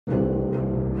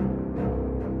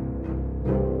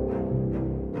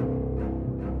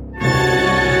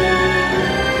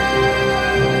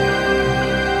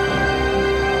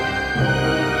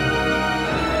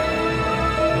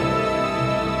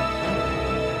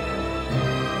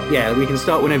Yeah, we can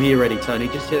start whenever you're ready, Tony.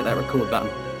 Just hit that record button.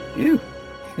 Phew.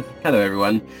 Hello,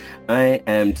 everyone. I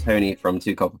am Tony from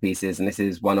Two Copper Pieces, and this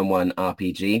is One-on-One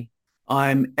RPG.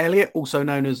 I'm Elliot, also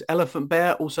known as Elephant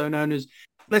Bear, also known as,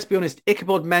 let's be honest,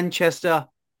 Ichabod Manchester.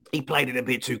 He played it a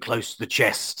bit too close to the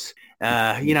chest.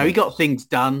 He got things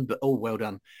done, but well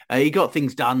done. He got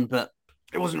things done, but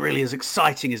it wasn't really as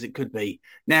exciting as it could be.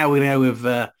 Now we know with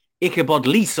Ichabod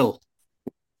Liesel.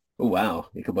 Oh, wow.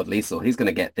 Ichabod Liesel. He's going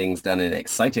to get things done in an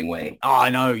exciting way. Oh,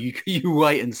 I know. You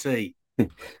wait and see.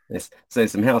 Yes. So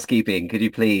some housekeeping. Could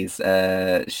you please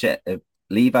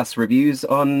leave us reviews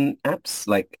on apps?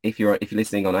 Like if you're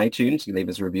listening on iTunes, you leave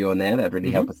us a review on there. That'd really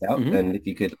help us out. And if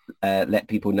you could let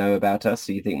people know about us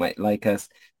who you think might like us,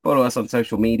 follow us on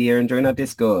social media and join our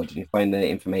Discord. You find the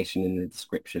information in the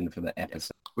description for the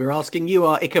episode. We're asking you,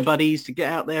 our Ichabuddies, to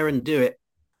get out there and do it.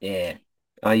 Yeah.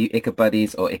 Are you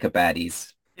Ichabuddies or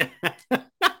Ichabaddies?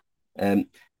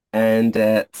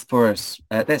 For us,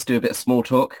 let's do a bit of small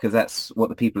talk because that's what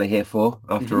the people are here for,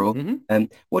 after all.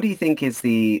 What do you think is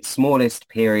the smallest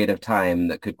period of time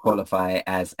that could qualify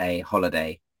as a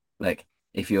holiday? Like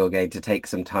if you're going to take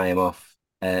some time off,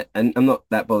 and I'm not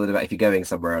that bothered about if you're going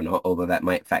somewhere or not, although that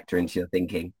might factor into your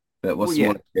thinking. But what's the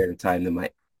smallest period of time that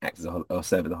might act as or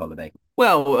serve as a holiday?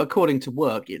 Well, according to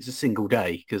work, it's a single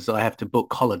day because I have to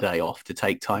book holiday off to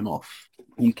take time off.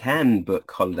 You can book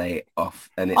holiday off,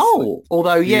 and it's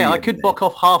although I could book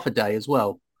off half a day as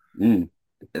well.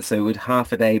 So would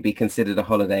half a day be considered a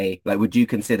holiday? Like, would you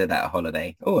consider that a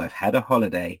holiday? Oh, I've had a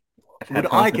holiday.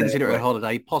 Would I consider it a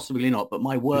holiday? Possibly not, but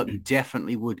my work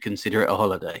definitely would consider it a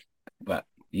holiday. But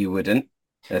you wouldn't.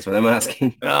 That's what I'm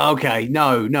asking. Okay,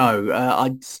 no.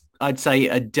 I'd say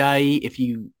a day if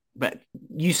you. But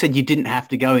you said you didn't have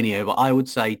to go anywhere, but I would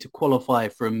say to qualify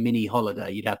for a mini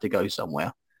holiday, you'd have to go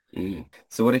somewhere.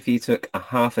 So what if you took a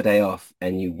half a day off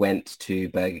and you went to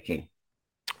Burger King?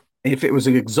 If it was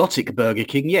an exotic Burger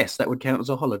King, yes, that would count as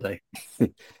a holiday.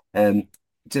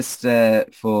 Just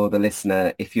for the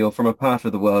listener, if you're from a part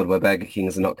of the world where Burger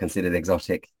Kings are not considered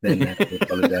exotic, then that's a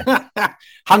holiday.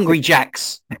 Hungry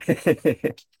Jacks.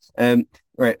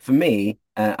 Right. For me,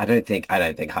 I don't think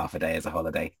half a day is a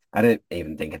holiday. I don't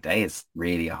even think a day is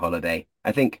really a holiday.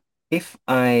 I think if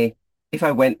I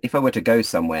were to go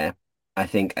somewhere, I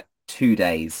think 2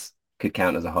 days could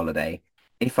count as a holiday.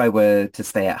 If I were to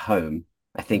stay at home,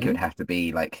 I think it would have to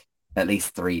be like at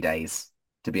least 3 days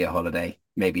to be a holiday,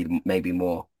 maybe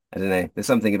more. I don't know. There's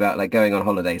something about like going on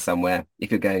holiday somewhere,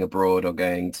 if you're going abroad or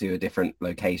going to a different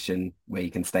location where you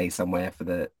can stay somewhere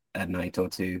for a night or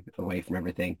two away from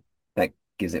everything. That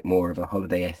gives it more of a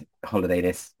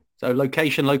holidayness. So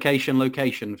location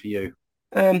for you.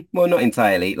 Well, not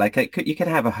entirely. Like you can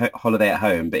have a holiday at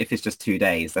home, but if it's just 2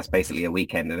 days, that's basically a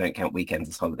weekend. I don't count weekends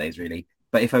as holidays, really.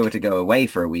 But if I were to go away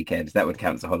for a weekend, that would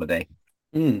count as a holiday.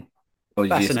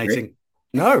 Fascinating.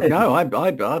 No, I'm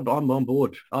on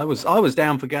board. I was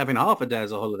down for having half a day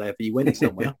as a holiday if you went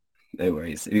somewhere. No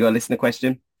worries. Have you got a listener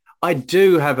question? I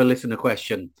do have a listener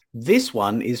question. This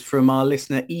one is from our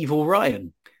listener, Evil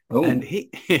Ryan. Oh. And he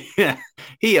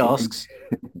asks,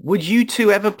 would you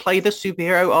two ever play the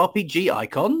superhero RPG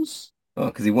Icons? Oh,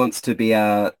 because he wants to be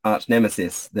our arch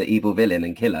nemesis, the evil villain,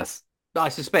 and kill us. I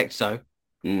suspect so.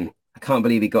 I can't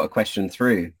believe he got a question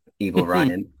through, Evil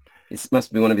Ryan. This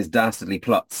must be one of his dastardly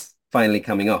plots finally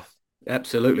coming off.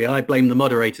 Absolutely. I blame the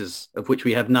moderators, of which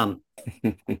we have none.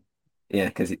 Yeah,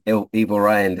 because Evil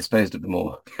Ryan disposed of them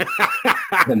all.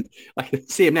 I can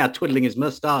see him now twiddling his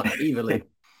moustache evilly.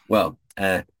 Well,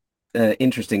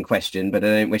 interesting question, but I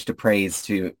don't wish to praise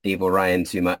to Evil Ryan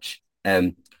too much.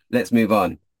 Let's move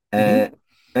on.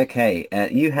 Okay,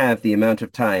 you have the amount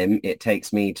of time it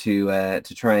takes me to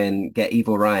try and get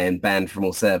Evil Ryan banned from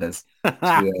all servers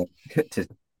to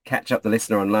catch up the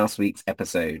listener on last week's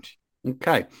episode.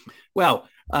 Okay, well,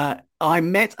 I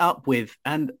met up with,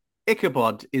 and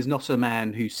Ichabod is not a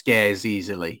man who scares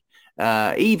easily.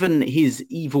 Even his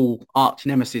evil arch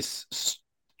nemesis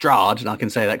Strahd, and I can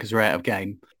say that because we're out of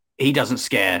game, he doesn't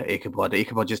scare Ichabod.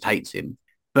 Ichabod just hates him.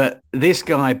 But this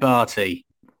guy, Barty,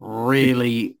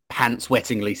 really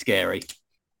pants-wettingly scary.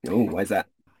 Oh, why is that?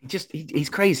 He's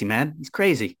crazy, man. He's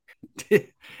crazy.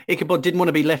 Ichabod didn't want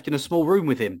to be left in a small room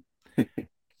with him.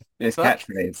 His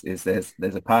catchphrase is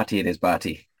there's a party in his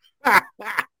Barty.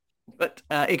 But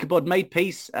Ichabod made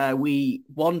peace. We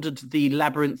wandered the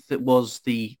labyrinth that was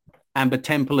the Amber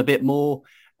Temple a bit more,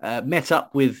 met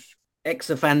up with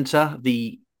Exophanta,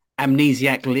 the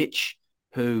amnesiac lich,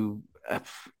 who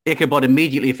Ichabod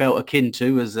immediately felt akin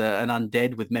to as an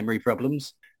undead with memory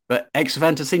problems. But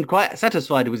Exophanta seemed quite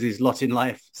satisfied with his lot in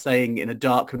life, staying in a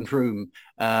darkened room,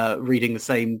 reading the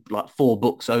same 4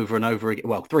 books over and over again.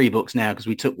 Well, 3 books now because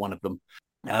we took one of them.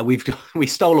 We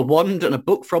stole a wand and a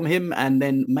book from him, and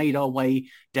then made our way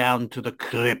down to the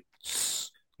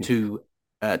crypts to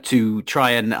to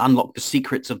try and unlock the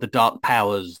secrets of the dark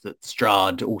powers that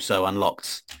Strahd also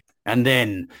unlocks. And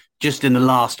then, just in the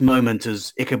last moment,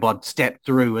 as Ichabod stepped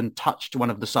through and touched one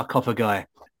of the sarcophagi,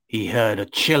 he heard a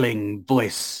chilling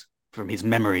voice from his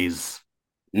memories.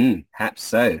 Perhaps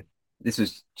so. This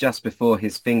was just before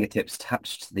his fingertips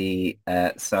touched the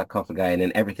sarcophagi, and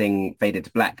then everything faded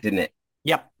to black, didn't it?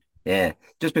 Yep. Yeah.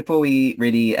 Just before we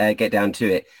really get down to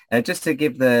it, just to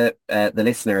give the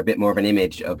listener a bit more of an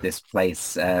image of this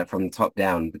place from the top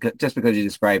down, because you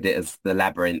described it as the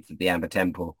labyrinth of the Amber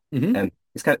Temple. Mm-hmm.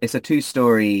 It's a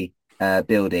two-story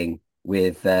building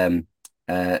with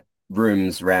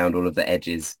rooms around all of the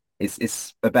edges.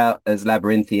 It's about as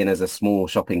labyrinthian as a small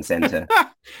shopping center.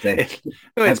 So It's better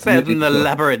than absolutely the sure.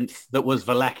 labyrinth that was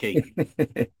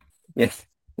Valaki. Yes,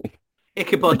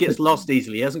 Ichabod gets lost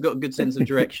easily. He hasn't got a good sense of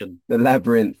direction. the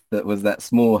labyrinth that was that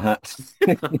small hut.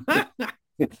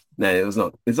 No, it was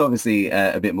not. It's obviously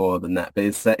a bit more than that, but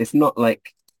it's not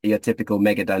like your typical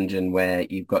mega dungeon where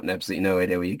you've got absolutely no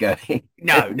idea where you're going.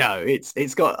 No,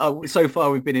 it's got. So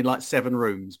far, we've been in like 7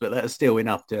 rooms, but that's still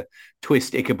enough to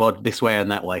twist Ichabod this way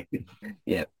and that way.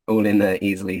 Yeah, all in an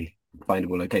easily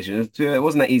findable location. It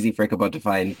wasn't that easy for Ichabod to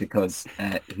find because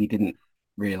he didn't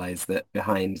realize that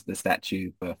behind the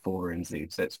statue were 4 rooms,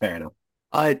 so it's fair enough.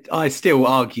 I still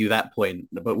argue that point,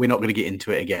 but we're not going to get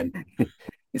into it again.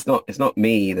 It's not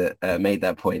me that made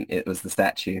that point. It was the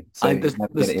statue. So I, you have to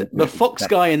get it the into fox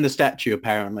guy in the statue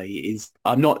apparently is.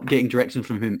 I'm not getting direction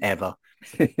from him ever.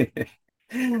 it.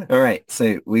 All right,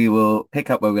 so we will pick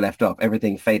up where we left off.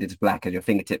 Everything faded to black as your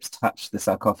fingertips touch the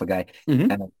sarcophagi,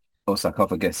 Mm-hmm. uh, or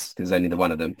sarcophagus, because there's only the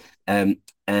one of them.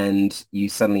 And you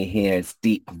suddenly hear this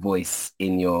deep voice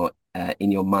in your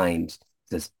mind. It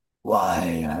says, "Why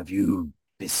have you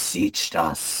beseeched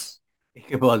us?"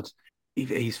 Ichabod,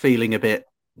 he's feeling a bit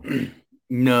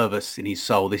nervous in his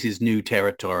soul. This is new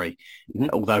territory, Mhm.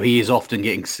 although he is often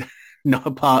getting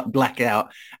not part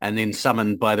blackout and then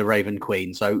summoned by the Raven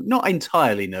Queen. So not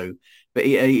entirely new, but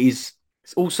he's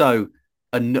also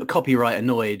copyright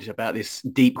annoyed about this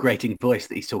deep grating voice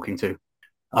that he's talking to.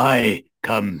 I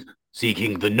come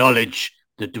seeking the knowledge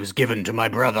that was given to my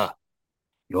brother.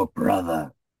 Your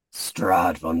brother,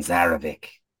 Strahd von Zarovic.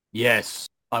 Yes,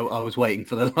 I was waiting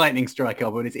for the lightning strike.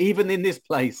 It's even in this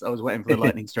place. I was waiting for the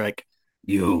lightning strike.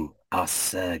 You are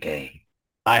Sergei.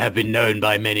 I have been known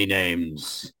by many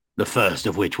names, the first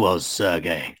of which was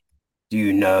Sergei. Do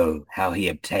you know how he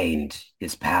obtained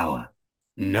his power?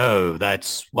 No,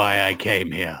 that's why I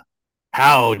came here.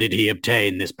 How did he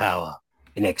obtain this power?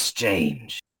 In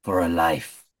exchange for a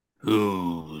life.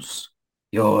 Whose?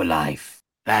 Your life.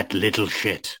 That little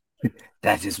shit.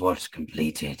 That is what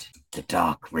completed the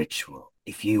dark ritual.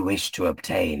 If you wish to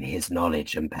obtain his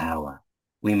knowledge and power,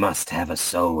 we must have a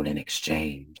soul in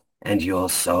exchange, and your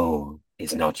soul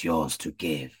is not yours to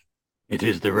give. It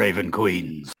is the Raven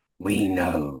Queen's. We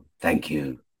know, thank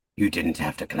you. You didn't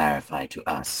have to clarify to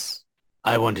us.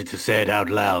 I wanted to say it out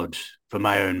loud for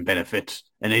my own benefit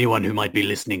and anyone who might be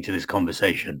listening to this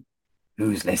conversation.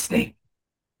 Who's listening?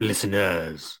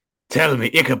 Listeners, tell me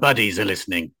Ichabuddies are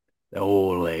listening. They're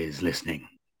always listening.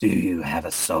 Do you have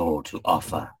a soul to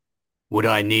offer? Would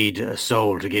I need a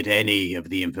soul to get any of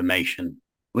the information?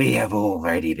 We have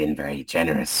already been very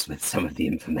generous with some of the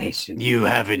information. You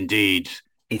have indeed.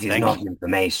 It is Thank not you.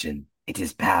 information, it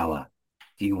is power.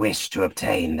 If you wish to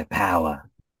obtain the power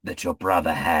that your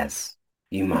brother has,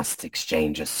 you must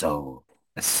exchange a soul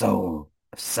of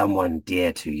someone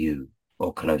dear to you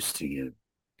or close to you.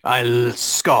 I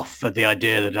scoff at the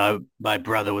idea that my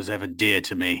brother was ever dear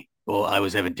to me, or I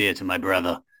was ever dear to my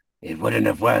brother. It wouldn't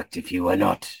have worked if you were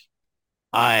not.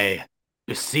 I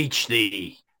beseech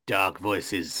thee, dark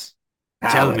voices.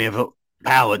 Power. Tell me of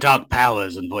a dark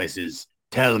powers and voices.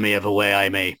 Tell me of a way I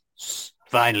may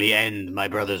finally end my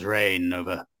brother's reign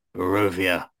over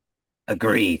Barovia.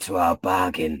 Agree to our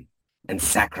bargain and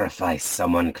sacrifice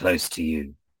someone close to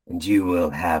you, and you will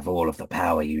have all of the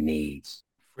power you need.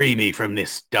 Free me from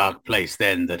this dark place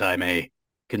then, that I may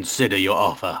consider your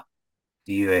offer.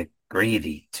 Do you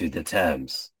agree to the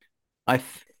terms? I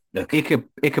Look,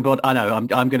 Ichabod. I know. I'm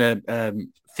going to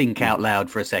think out loud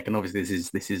for a second. Obviously,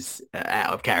 this is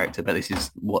out of character, but this is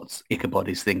what Ichabod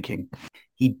is thinking.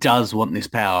 He does want this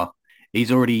power.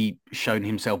 He's already shown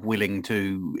himself willing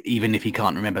to, even if he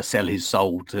can't remember, sell his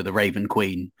soul to the Raven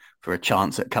Queen for a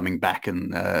chance at coming back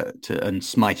and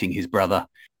smiting his brother.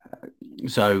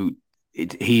 So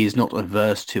he is not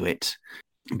averse to it.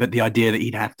 But the idea that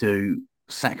he'd have to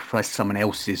sacrifice someone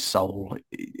else's soul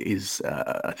is,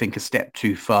 I think, a step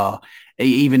too far.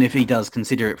 Even if he does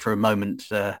consider it for a moment,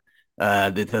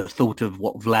 the thought of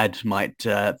what Vlad might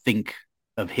think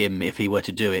of him if he were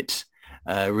to do it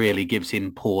really gives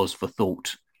him pause for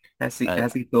thought. Uh,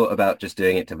 Has he thought about just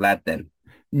doing it to Vlad then?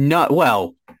 no,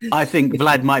 well, I think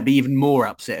Vlad might be even more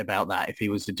upset about that if he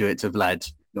was to do it to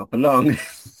Vlad. Not for long.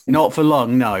 Not for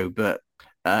long, no, but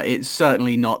it's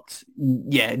certainly not.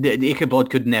 Yeah, Ichabod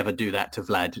could never do that to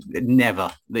Vlad.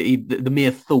 Never. The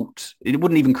mere thought, it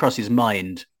wouldn't even cross his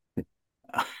mind.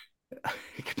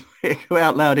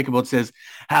 Out loud, Ichabod says,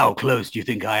 "How close do you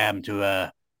think I am to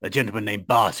a gentleman named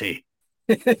Barty?"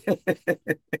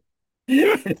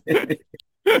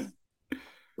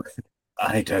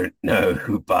 I don't know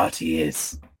who Barty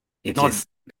is. It Not, is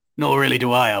nor really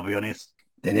do I. I'll be honest.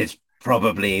 Then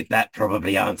that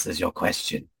probably answers your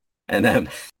question. And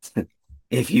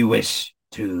if you wish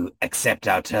to accept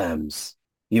our terms,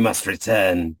 you must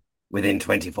return within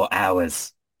 24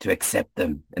 hours to accept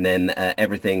them. And then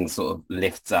everything sort of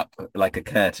lifts up like a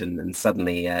curtain, and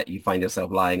suddenly you find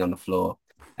yourself lying on the floor.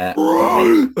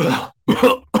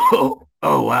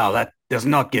 Oh wow, that does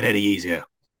not get any easier.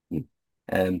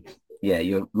 Um, yeah,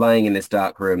 you're lying in this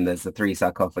dark room. There's the three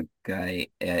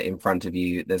sarcophagi in front of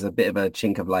you. There's a bit of a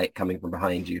chink of light coming from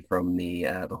behind you from the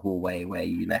hallway where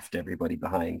you left everybody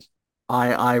behind.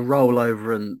 I roll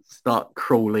over and start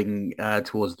crawling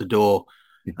towards the door.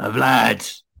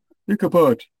 Vlad.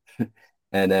 Ichabod.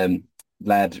 And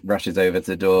Vlad rushes over to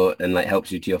the door and like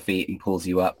helps you to your feet and pulls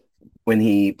you up. When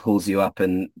he pulls you up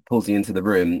and pulls you into the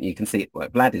room, you can see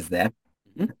Vlad is there.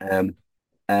 Mhm.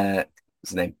 What's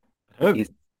his name? Oh, Is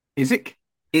Isaac?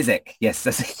 Izek. Yes,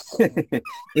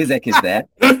 Izek is there.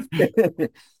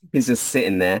 He's just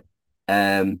sitting there.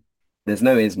 There's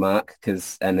no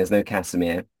Ismark and there's no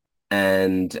Casimir.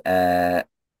 And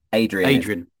Adrian is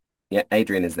Adrian. yeah,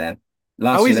 Adrian is there. Oh,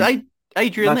 Last is you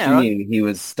Adrian last you there? knew he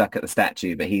was stuck at the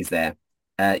statue, but he's there.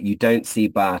 You don't see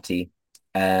Barty.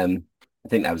 I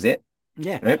think that was it.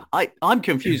 Yeah, Right? I'm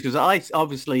confused because I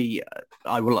obviously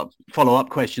I will follow up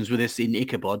questions with this in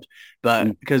Ichabod, but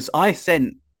Mm, because I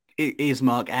sent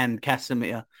Ismark and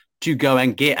Casimir to go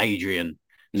and get Adrian,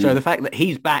 so the mm, fact that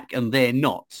he's back and they're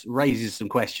not raises some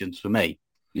questions for me.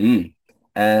 mm.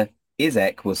 Uh,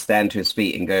 Izek will stand to his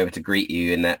feet and go over to greet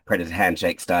you in that predator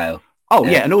handshake style. Oh Uh,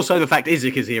 yeah, and also the fact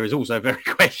Isaac is here is also very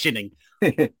questioning.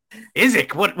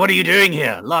 Isaac, what are you doing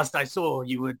here? Last I saw,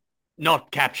 you were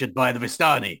not captured by the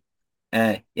Vistani.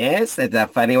 yes, that's a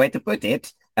funny way to put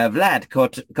it. Vlad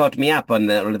caught me up on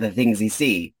all of the things he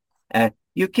see.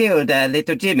 You killed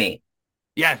little Jimmy.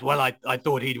 Yes, well, I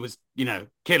thought he was,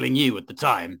 killing you at the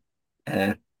time.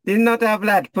 Uh, did not how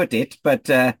Vlad put it, but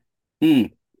hmm, I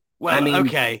Well, mean,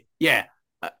 okay, yeah.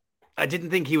 I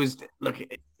didn't think he was. Look,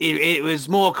 it was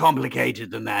more complicated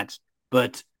than that.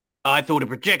 But I thought a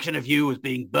projection of you was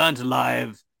being burnt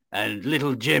alive, and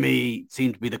little Jimmy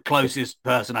seemed to be the closest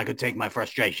person I could take my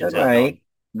frustrations don't out on. worry.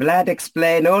 Vlad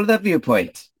explained all the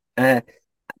viewpoint.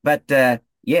 But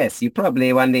yes, you're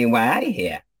probably wondering why I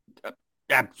here.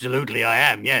 Absolutely, I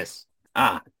am. Yes.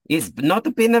 It's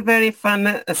not been a very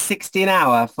fun 16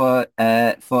 hour for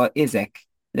Izek.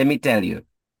 Let me tell you.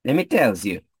 Let me tells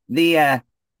you. The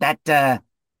that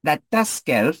that dusk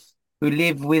elf who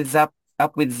live with up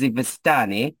with the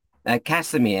Vistani,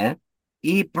 Casimir,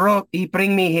 he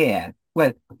bring me here.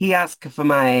 Well, he asked for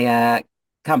my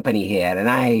company here, and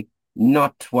I,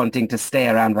 not wanting to stay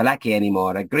around Vallaki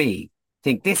anymore, agree.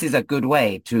 Think this is a good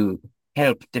way to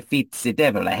help defeat the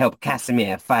devil. I help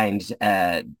Casimir find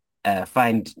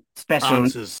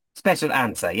Answers. special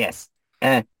answer. Yes.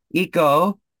 You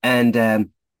go and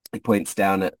he points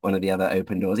down at one of the other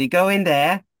open doors. You go in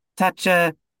there, touch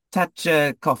a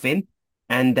coffin,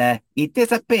 and he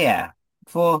disappear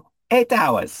for 8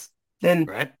 hours. Then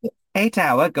Right. 8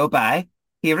 hour go by.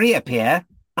 He reappear.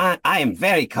 I am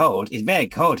very cold. It's very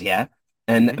cold here,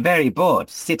 and Mhm. very bored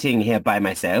sitting here by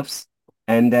myself.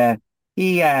 And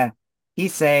he I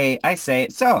say,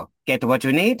 so get what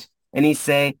you need, and he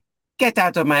say, get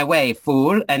out of my way,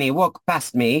 fool. And he walk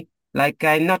past me like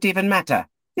I not even matter.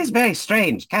 It's very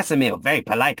strange. Casimir, very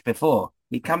polite before.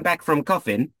 He come back from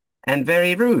coffin and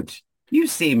very rude. You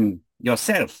seem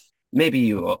yourself. Maybe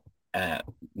you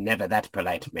never that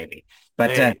polite, maybe.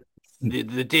 But They,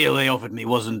 the deal they offered me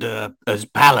wasn't as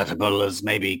palatable as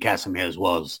maybe Casimir's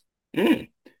was. mm,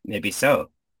 maybe so.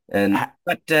 And I,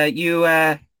 but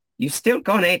you still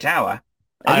gone 8 hour.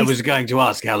 At I least was going to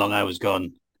ask how long I was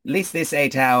gone. at least this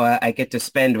 8 hour I get to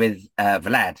spend with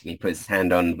Vlad. He puts his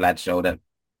hand on Vlad's shoulder.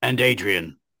 And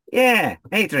Adrian. Yeah,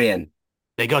 Adrian.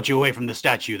 They got you away from the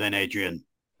statue then, Adrian.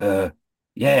 Uh,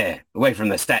 yeah, away from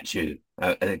the statue.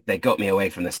 They got me away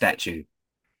from the statue.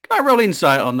 Can I roll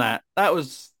insight on that?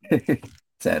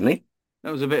 Certainly.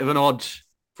 That was a bit of an odd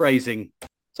phrasing.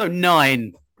 So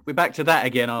 9. We're back to that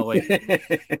again, are we?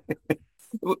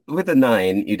 With a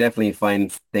 9, you definitely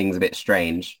find things a bit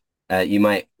strange. You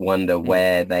might wonder Mm,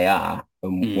 where they are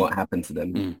and mm, what happened to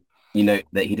them. mm. You note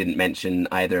that he didn't mention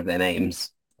either of their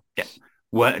names.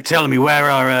 Yeah. Tell me where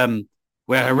are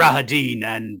Rahadin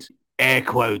and air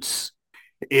quotes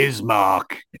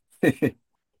Ismark?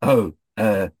 Oh,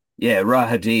 yeah,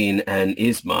 Rahadin and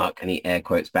Ismark, and he air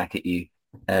quotes back at you,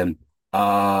 um,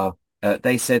 are,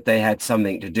 they said they had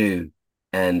something to do,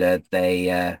 and they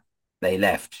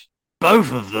left.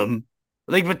 Both of them.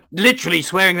 They were literally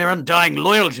swearing their undying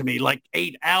loyalty to me like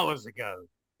 8 hours ago.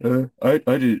 I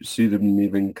didn't see them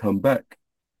even come back.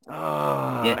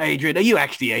 Oh, Yeah, Adrian, are you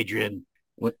actually Adrian?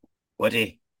 what, what do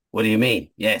you mean?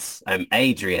 Yes, I'm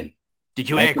Adrian. Did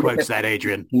you Uh, air can you make quotes a, that,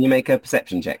 Adrian? can you make a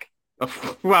perception check?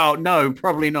 Well, no,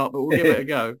 probably not, but we'll give it a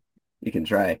go. You can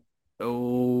try.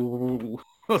 Oh,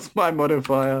 what's my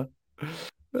modifier?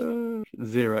 0.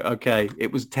 Okay,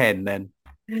 it was 10 then.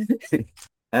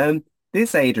 Um,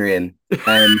 this Adrian,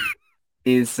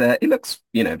 is he looks,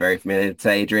 very familiar to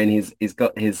Adrian. He's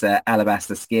got his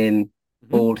alabaster skin,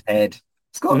 Mm-hmm. bald head.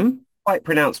 He's got Mm-hmm. quite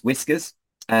pronounced whiskers,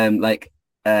 like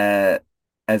uh,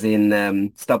 as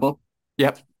in stubble.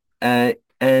 Yep. And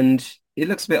it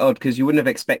looks a bit odd because you wouldn't have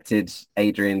expected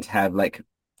Adrian to have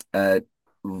uh,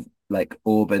 like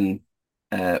auburn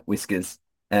whiskers.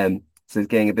 So he's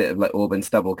getting a bit of like auburn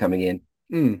stubble coming in.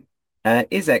 Mm.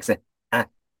 Izek, I,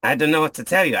 I don't know what to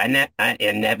tell you. I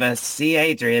never see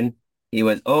Adrian. He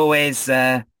was always,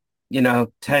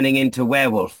 turning into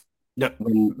werewolf No,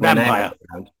 when I was vampire.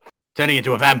 around. Turning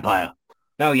into a vampire.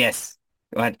 Oh, yes.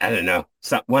 I don't know.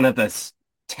 One of the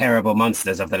terrible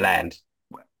monsters of the land.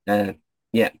 Uh,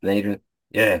 yeah, Adrian.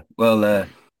 Yeah, well,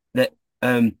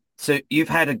 so you've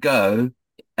had a go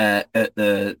at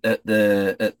the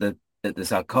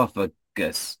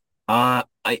sarcophagus. I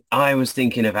was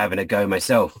thinking of having a go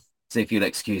myself. So if you'll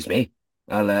excuse me,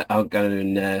 I'll go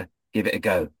and give it a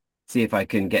go. See if I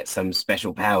can get some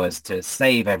special powers to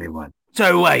save everyone.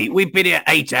 So wait, we've been here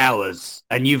 8 hours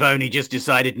and you've only just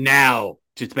decided now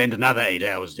to spend another 8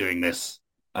 hours doing this.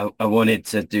 I wanted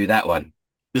to do that one.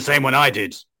 The same one I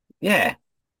did. Yeah.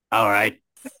 All right.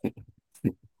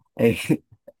 Hey,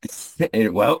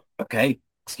 well, okay.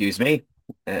 Excuse me,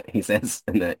 he says,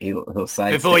 and he'll Before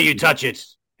sidestep you you. touch it,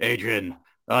 Adrian,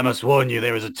 I must warn you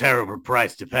there is a terrible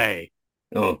price to pay.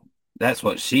 Oh, that's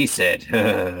what she said.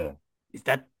 Is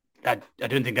that I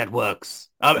don't think that works.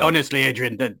 Oh, Honestly,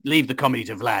 Adrian, leave the comedy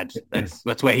to Vlad.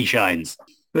 That's where he shines.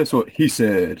 that's what he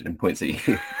said, and points at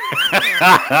you.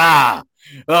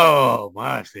 Oh,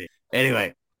 mercy.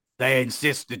 Anyway, they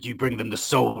insist that you bring them the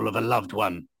soul of a loved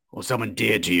one or someone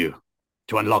dear to you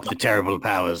to unlock the terrible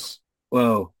powers.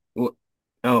 Well,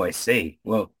 oh, I see.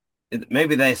 Well,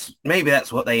 maybe that's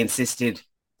what they insisted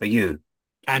for you.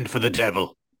 And for the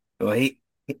devil. Well,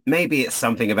 maybe it's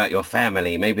something about your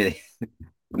family.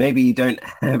 Maybe you don't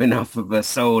have enough of a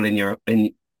soul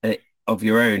of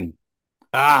your own.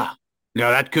 Ah, no,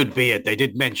 that could be it. They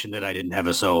did mention that I didn't have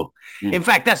a soul. Mm. In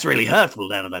fact, that's really hurtful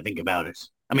now that I think about it.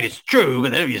 I mean, it's true,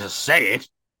 but they don't just say it.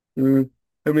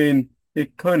 I mean,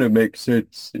 it kind of makes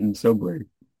sense in some way.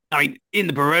 I mean, in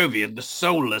the Barovian, the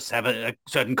soulless have a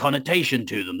certain connotation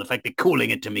to them. The fact they're calling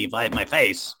it to me via my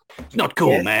face. It's not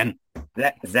cool, Yes, man.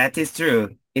 that is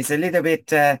true. It's a little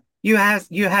bit. You has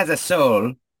a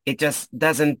soul. It just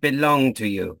doesn't belong to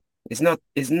you. It's not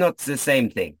the same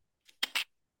thing.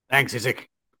 Thanks, Isaac.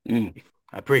 Mm.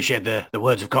 I appreciate the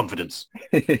words of confidence.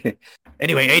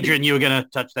 Anyway, Adrian, you were going to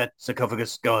touch that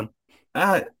sarcophagus. Go on.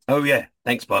 Oh yeah.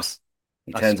 Thanks, boss.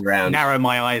 He I turns around. narrow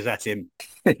my eyes at him.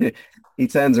 He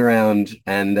turns around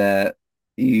and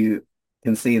you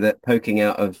can see that poking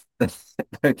out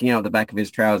the back of his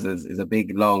trousers is a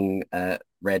big, long,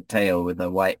 red tail with a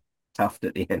white tuft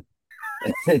at the end.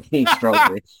 He strolls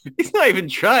in. He's not even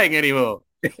trying anymore.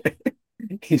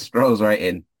 He strolls right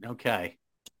in. Okay.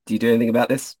 Do you do anything about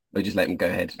this, or just let him go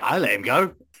ahead? I'll let him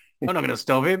go. I'm not going to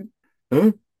stop him.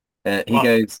 Huh? He What?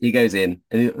 goes in.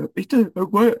 And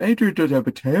Adrian does have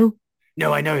a tail.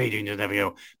 No, I know Adrian doesn't have a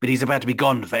go, but he's about to be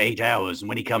gone for 8 hours, and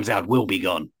when he comes out, we'll be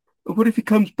gone. What if he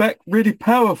comes back really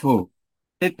powerful?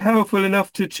 It's powerful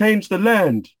enough to change the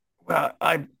land. Well,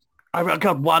 I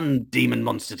got one demon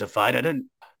monster to fight. I don't.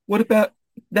 What about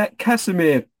that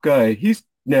Casimir guy? He's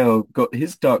now got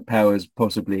his dark powers,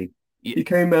 possibly. He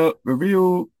came out a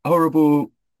real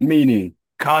horrible meanie.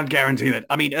 Can't guarantee that.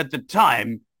 I mean, at the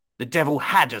time, the devil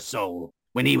had a soul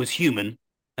when he was human,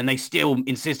 and they still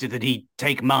insisted that he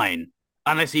take mine.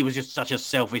 Unless he was just such a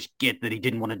selfish git that he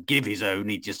didn't want to give his own,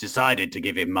 he just decided to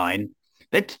give him mine.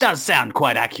 That does sound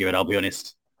quite accurate, I'll be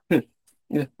honest.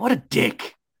 Yeah. What a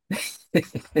dick.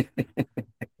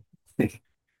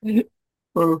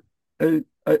 Well,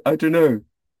 I don't know,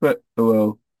 but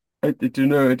well, I don't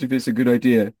know if it's a good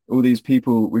idea. All these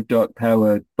people with dark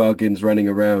power bargains running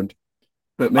around,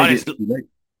 but maybe it's Honestly, too late.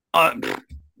 uh,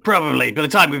 probably. By the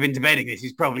time we've been debating this,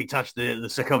 he's probably touched the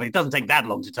sarcophagus. It doesn't take that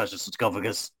long to touch the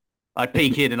sarcophagus. I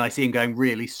peek in and I see him going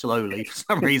really slowly for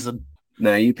some reason.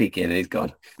 No, you peek in and he's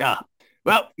gone. Ah,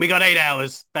 well, we got 8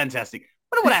 hours. Fantastic.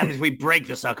 I wonder what happens if we break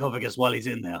the sarcophagus while he's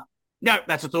in there. No,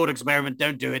 that's a thought experiment.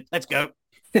 Don't do it. Let's go.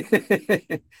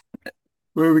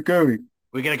 Where are we going?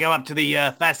 We're going to go up to the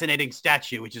fascinating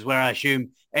statue, which is where I assume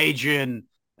Adrian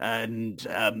and...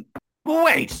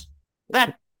 wait,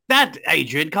 that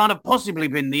Adrian can't have possibly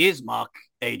been the Ismark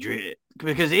Adrian,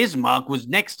 because Ismark was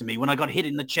next to me when I got hit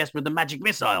in the chest with the magic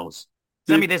missiles.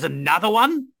 Does that mean there's another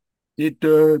one? Did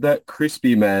that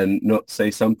crispy man not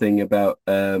say something about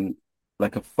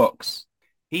like a fox?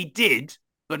 He did,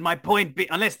 but my point be,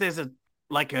 unless there's a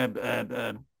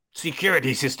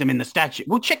security system in the statue,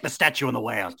 we'll check the statue on the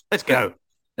way out. Let's go.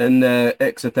 And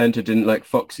Exothanta didn't like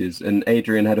foxes, and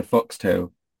Adrian had a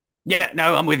foxtail. Yeah,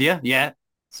 no, I'm with you. Yeah,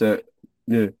 So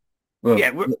yeah, well,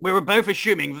 yeah, we were both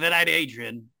assuming that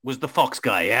Adrian was the fox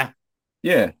guy. Yeah,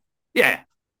 yeah. yeah,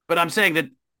 but I'm saying that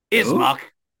Oh, Ismark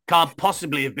can't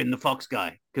possibly have been the fox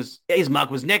guy because Ismark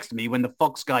was next to me when the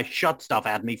fox guy shot stuff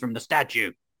at me from the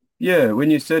statue. yeah. When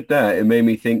you said that, it made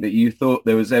me think that you thought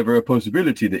there was ever a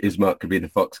possibility that Ismark could be the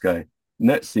fox guy, and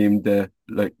that seemed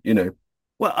like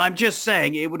Well, I'm just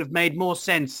saying it would have made more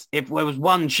sense if there was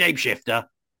one shapeshifter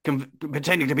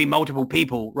pretending to be multiple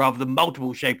people rather than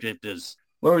multiple shapeshifters.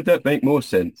 why would that make more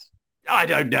sense? I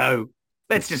don't know.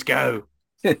 Let's just go.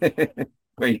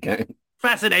 Where you going?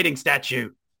 Fascinating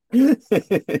statue.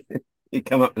 You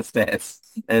come up the stairs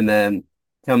and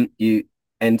come you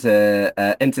enter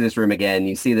this room again.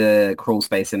 You see the crawl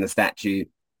space in the statue.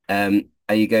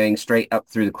 Are you going straight up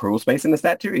through the crawl space in the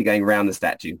statue, or are you going around the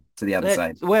statue to the other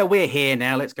side? Well, we're here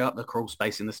now. Let's go up the crawl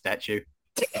space in the statue.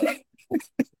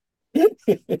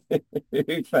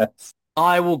 Who first?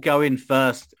 I will go in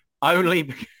first,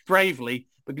 only bravely,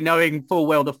 but knowing full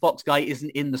well the fox guy isn't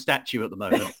in the statue at the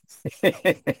moment.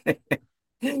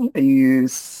 Are you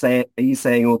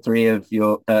saying all two of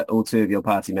your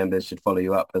party members should follow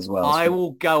you up as well? I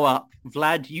will go up.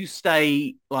 Vlad, you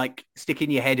stay like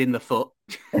sticking your head in the foot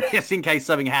just in case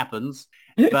something happens.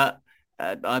 But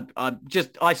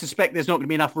I suspect there's not going to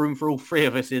be enough room for all three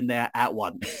of us in there at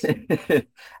once.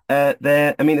 I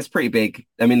mean, it's pretty big.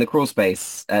 I mean, the crawl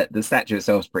space, the statue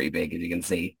itself is pretty big, as you can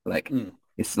see. Like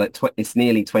it's like it's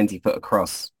nearly 20 foot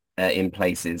across in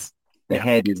places. The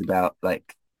head is about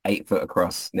like 8 foot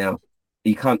across. Now,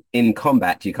 you can't in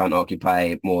combat, you can't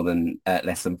occupy more than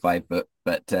less than 5 foot,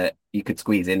 but you could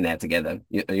squeeze in there together.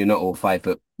 You're not all 5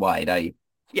 foot wide, are you?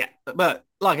 Yeah, but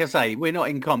like I say, we're not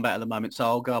in combat at the moment, so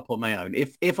I'll go up on my own.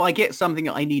 If I get something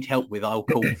that I need help with, I'll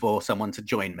call for someone to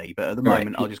join me. But at the All right.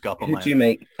 moment, I'll just go up on my Could you own.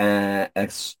 make a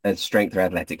strength or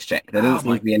athletics check? There Oh doesn't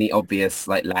my! need to be any obvious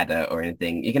like ladder or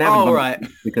anything. You can have Oh advantage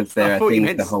right. because I there are thought you things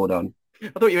meant to hold on.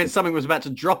 I thought you meant something was about to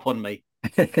drop on me.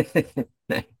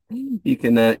 No. You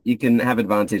can have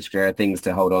advantage. There are things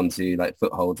to hold on to, like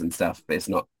footholds and stuff, but it's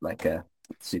not like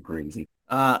super easy.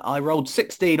 I rolled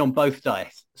 16 on both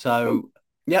dice, Oh, so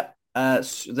yep.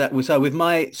 So with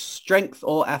my strength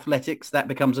or athletics, that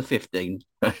becomes a 15.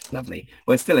 lovely.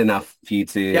 Well, it's still enough for you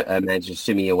to Yep. manage to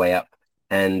shimmy your way up.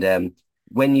 And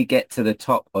when you get to the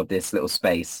top of this little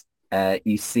space,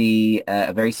 you see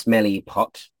a very smelly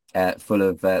pot full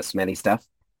of smelly stuff.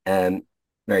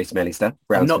 Very smelly stuff. I'm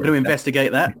Brown not going to smelly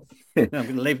investigate that. stuff. I'm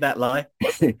going to leave that lie.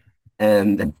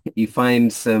 And you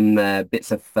find some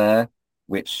bits of fur,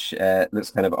 which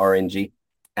looks kind of orangey.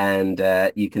 And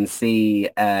you can see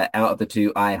out of the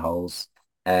two eye holes,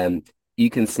 you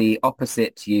can see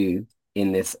opposite you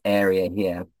in this area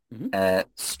here, Mhm.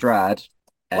 Strahd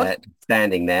What?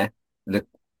 standing there, look,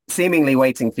 seemingly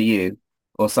waiting for you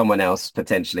or someone else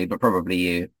potentially, but probably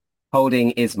you,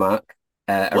 holding Ismark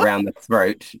What? around the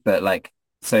throat, but like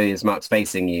so Ismark's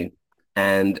facing you,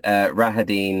 and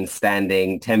Rahadin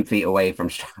standing 10 feet away from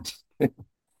Strahd, uh,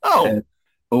 Oh,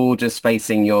 all just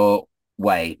facing your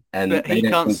way, and but they he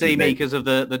don't can't seem to see be me very... because of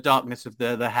the darkness of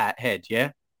the hat head.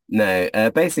 Yeah. No,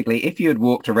 basically, if you had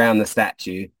walked around the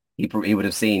statue, he would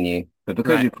have seen you. But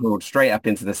because Right. you crawled straight up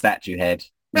into the statue head,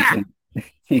 you Ah! can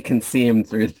you can see him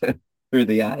through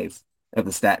the eyes of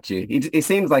the statue. He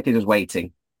seems like he's just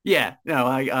waiting. Yeah. No,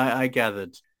 I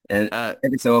gathered. And Uh,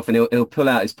 every so often he'll pull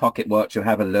out his pocket watch, he'll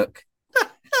have a look.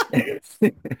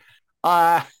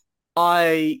 uh,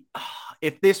 I,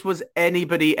 if this was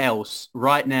anybody else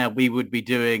right now, we would be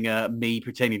doing me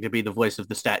pretending to be the voice of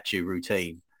the statue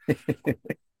routine.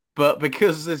 But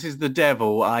because this is the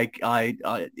devil,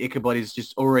 Ichabod is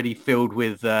just already filled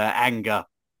with anger,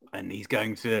 and he's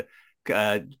going to.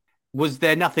 Uh, was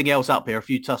there nothing else up here? A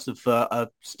few tusks of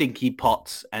stinky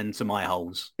pots and some eye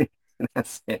holes.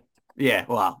 That's it. Yeah,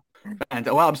 well, and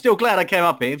well, I'm still glad I came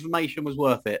up here. Information was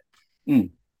worth it.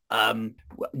 Mm.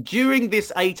 During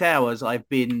this 8 hours, I've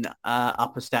been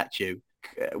up a statue.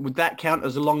 Would that count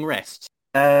as a long rest?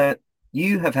 Uh,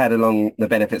 you have had the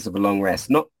benefits of a long rest.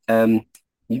 Not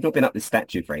you've not been up this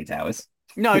statue for 8 hours.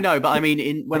 No, no, but I mean,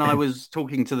 in when I was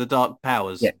talking to the dark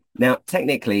powers. Yeah. Now,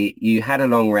 technically, you had a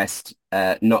long rest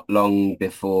not long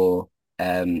before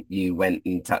you went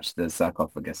and touched the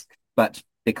sarcophagus. But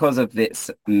because of its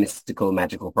mystical,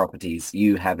 magical properties,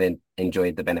 you haven't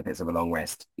enjoyed the benefits of a long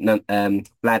rest. None,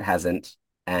 Vlad hasn't,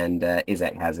 and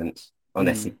Izek hasn't,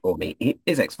 unless he, Hmm. or me.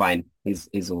 Izek's fine.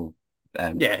 He's all.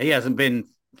 Yeah, he hasn't been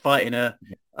fighting a.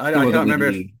 He I wasn't can't with remember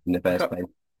if you in the I first can't, place.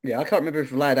 yeah, I can't remember if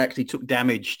Vlad actually took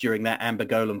damage during that Amber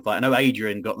Golem fight. I know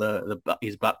Adrian got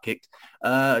his butt kicked.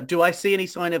 Do I see any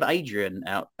sign of Adrian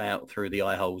out through the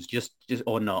eye holes? Just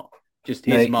or not? Just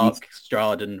No, Ismark,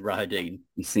 Strahd, and Rahadin.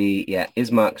 you see, yeah,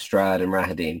 Ismark, Strahd, and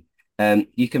Rahadin.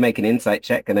 You can make an insight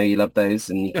check. I know you love those,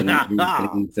 and you can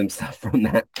glean some stuff from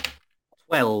that.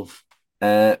 12.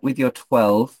 With your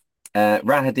 12,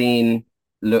 Rahadin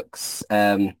looks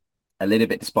a little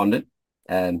bit despondent.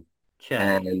 Um, Okay.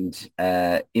 and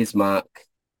Ismark,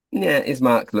 yeah,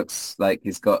 Ismark looks like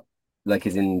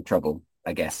he's in trouble,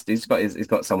 I guess. He's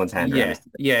got someone's hand around Yeah, his.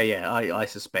 yeah. I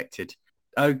suspected.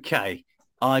 Okay.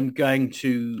 I'm going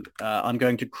to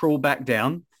crawl back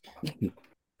down.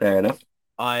 Fair enough.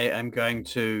 I am going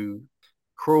to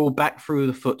crawl back through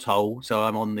the foothole, so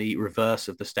I'm on the reverse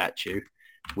of the statue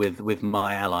with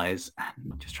my allies.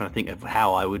 I'm just trying to think of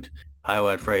how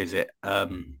I'd phrase it.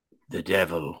 The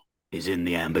devil is in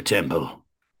the Amber Temple.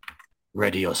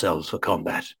 Ready yourselves for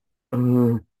combat.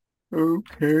 Uh,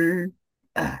 okay.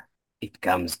 Ah, it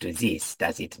comes to this,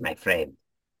 does it, my friend?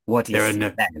 What There are is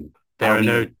no then? there Are are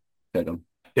no we? Hold on.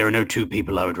 there are no two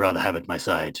people I would rather have at my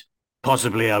side.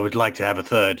 Possibly I would like to have a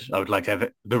third. I would like to have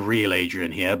the real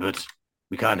Adrian here, but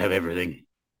we can't have everything.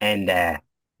 And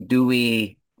do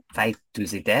we fight to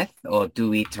the death or do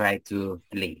we try to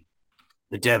flee?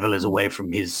 The devil is away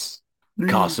from his Flee,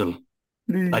 castle.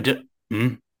 I flee, do.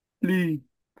 Hmm? flee.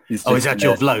 It's Oh, is just that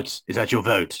your vote? Is that your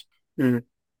vote? uh,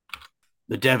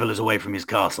 The devil is away from his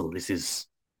castle. This is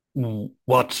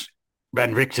what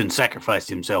Van Richten sacrificed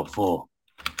himself for.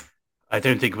 I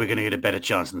don't think we're going to get a better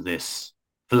chance than this.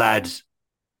 Vlad,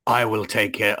 I will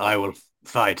take care. I will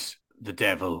fight the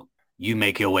devil. You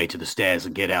make your way to the stairs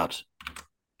and get out.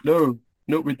 no,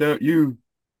 not without you.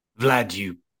 Vlad,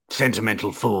 you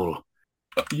sentimental fool.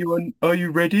 Are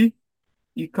you ready?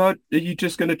 You can't. Are you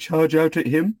just going to charge out at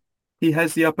him? He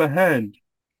has the upper hand.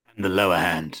 And the lower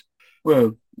hand.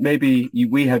 Well,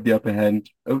 we have the upper hand.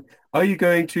 Oh, are you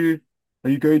going to are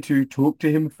you going to talk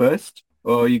to him first,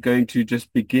 or are you going to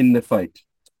just begin the fight?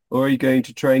 Or are you going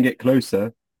to try and get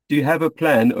closer? Do you have a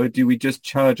plan, or do we just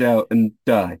charge out and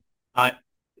die? I.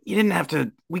 You didn't have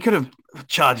to. We could have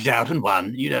charged out and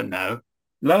won. You don't know.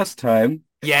 Last time,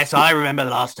 Yes, I remember the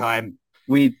last time.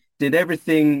 we did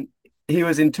everything. He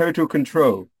was in total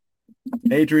control.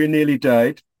 Adrian nearly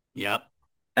died, Yep.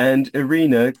 and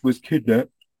Irina was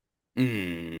kidnapped.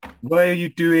 Hmm. Why are you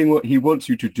doing what he wants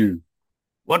you to do?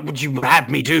 What would you have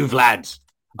me do, Vlad?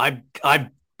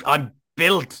 I'm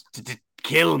built to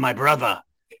kill my brother.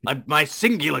 My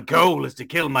singular goal is to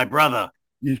kill my brother.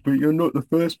 Yes, but you're not the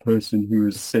first person who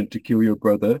was sent to kill your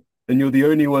brother, and you're the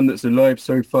only one that's alive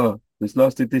so far that's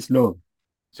lasted this long.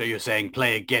 So you're saying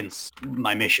play against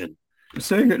my mission? I'm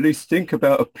saying at least think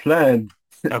about a plan.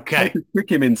 Try Okay. to trick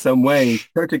him in some way.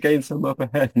 Try to gain some upper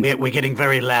hand. We're getting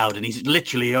very loud, and he's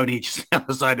literally only just on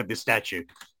the side of this statue.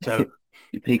 So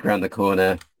You peek around the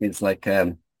corner. It's like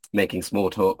making small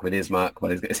talk with Ismark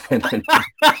while he's going.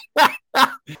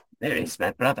 There is my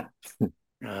brother.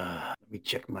 let me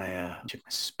check my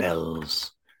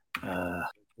spells. I don't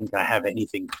think I have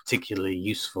anything particularly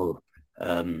useful.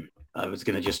 I was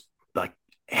gonna just like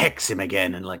hex him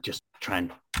again and like just try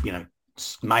and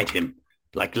smite him.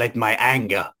 Like let my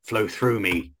anger flow through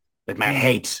me. Let my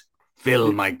hate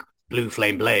fill my blue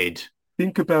flame blade.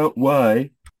 Think about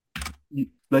why.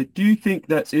 Like, do you think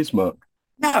that's Ismark?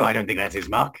 No, I don't think that's his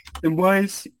mark. Then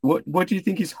what do you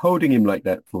think he's holding him like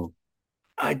that for?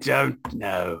 I don't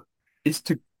know. It's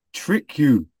to trick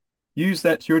you. Use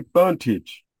that to your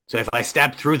advantage. So if I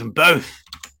stab through them both,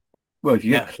 Well, if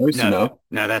you no, get close no, enough.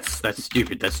 no, that's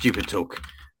stupid. That's stupid talk.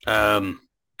 Um,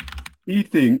 he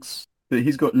thinks that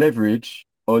he's got leverage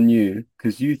on you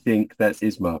because you think that's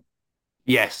Ismark.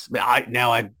 Yes, but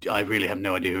I really have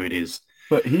no idea who it is.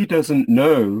 But he doesn't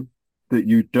know that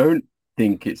you don't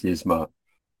think it's Ismark.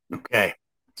 Okay,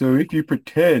 So if you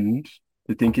pretend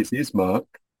to think it's Ismark,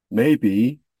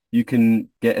 maybe you can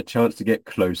get a chance to get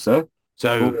closer,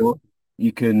 so or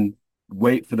you can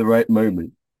wait for the right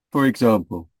moment. For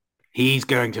example, he's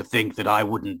going to think that I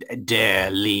wouldn't dare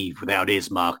leave without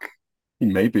Ismark.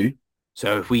 maybe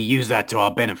So if we use that to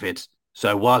our benefit,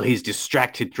 so while he's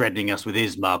distracted threatening us with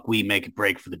Ismark, we make a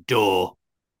break for the door.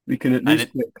 we can at And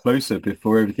least get closer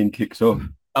before everything kicks off.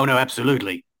 oh no,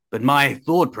 absolutely. But my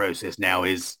thought process now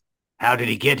is, how did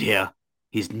he get here?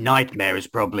 His nightmare is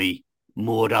probably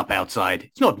moored up outside.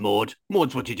 It's not moored.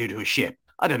 Moored's what you do to a ship.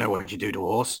 I don't know what you do to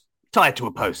a horse. Tie it to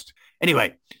a post.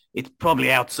 Anyway, it's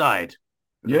probably outside.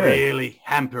 Yeah, Really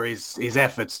hamper his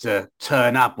efforts to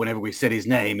turn up whenever we said his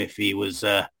name if he was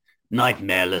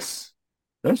nightmareless.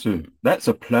 that's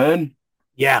a plan.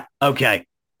 Yeah, okay.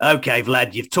 Okay,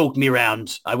 Vlad, you've talked me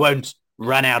around. I won't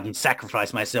run out and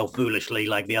sacrifice myself foolishly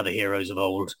like the other heroes of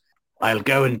old. I'll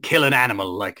go and kill an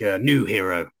animal like a new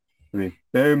hero. I mean,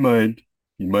 bear in mind,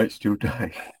 you might still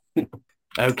die.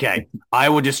 Okay, I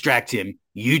will distract him.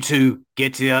 You two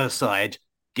get to the other side,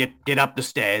 get up the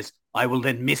stairs. I will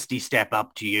then misty step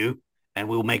up to you and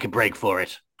we'll make a break for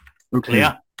it. Okay,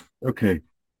 Clear? okay.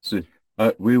 So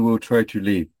we will try to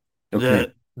leave.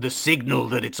 Okay, The signal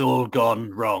that it's all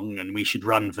gone wrong and we should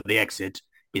run for the exit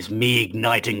is me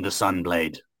igniting the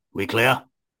sunblade. We clear?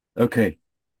 okay.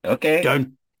 Okay.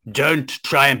 Don't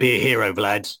try and be a hero,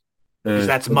 Vlad, because Uh,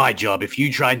 that's my job. If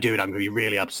you try and do it, I'm going to be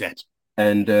really upset.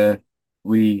 and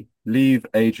we leave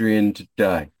Adrian to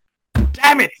die.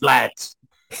 Damn it, Vlad!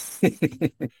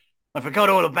 I forgot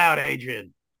all about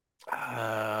Adrian.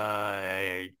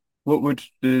 Uh, What would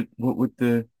the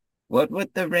What would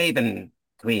the Raven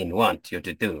Queen want you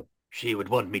to do? she would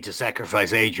want me to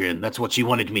sacrifice Adrian. That's what she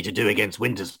wanted me to do against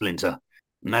Winter Splinter.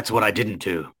 And that's what I didn't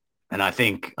do. And I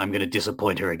think I'm going to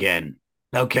disappoint her again.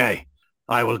 Okay,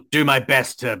 I will do my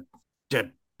best to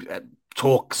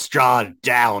talk Strahd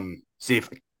down. See if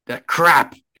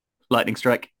crap. Lightning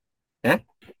strike. Yeah?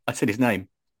 I said his name.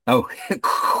 Oh,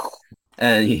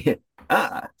 and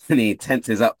and he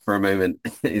tenses up for a moment.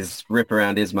 His rip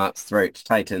around Ismark's throat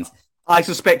tightens. I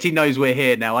suspect he knows we're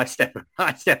here now. I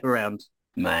step around.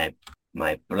 My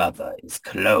brother is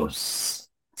close.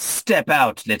 Step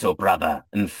out, little brother,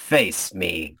 and face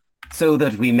me so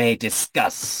that we may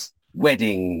discuss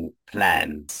wedding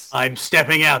plans. I'm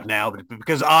stepping out now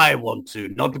because I want to,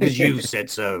 not because you said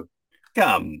so.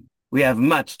 Come, we have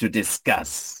much to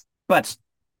discuss, but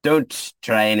don't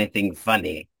try anything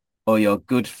funny, or your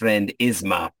good friend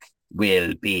Ismark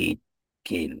will be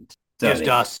killed. Just Sorry.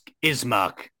 ask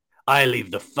Ismark. I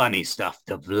leave the funny stuff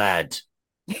to Vlad.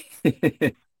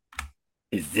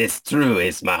 Is this true,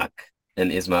 Ismark?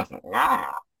 And Ismark,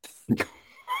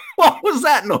 What was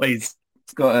that noise?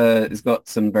 it's got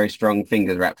some very strong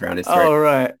fingers wrapped around his Oh,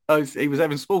 throat. right. He was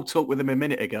having small talk with him a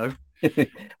minute ago.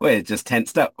 Well, it just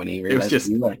tensed up when he It was realized just,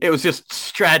 who you were. it was just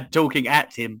Strahd talking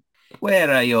at him. Where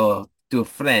are your two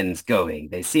friends going?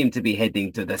 They seem to be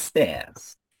heading to the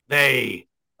stairs. They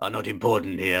are not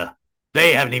important here.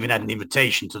 They haven't even had an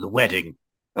invitation to the wedding.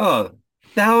 Oh,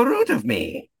 how rude of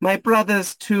me. My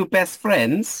brother's two best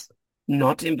friends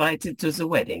not invited to the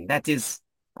wedding. That is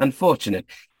unfortunate.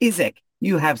 Izek,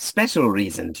 you have special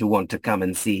reason to want to come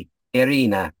and see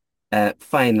Irina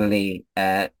finally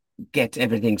get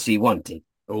everything she wanted.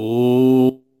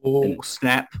 Oh, And-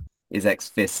 snap. Izek's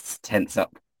fists tense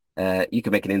up. You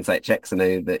can make an insight check, so I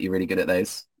know that you're really good at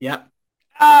those. Yep.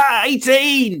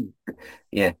 18!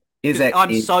 Yeah. Izek I'm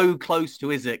is, so close to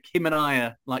Izek. Him and I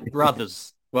are like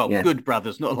brothers. Well, Yeah. good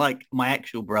brothers, not like my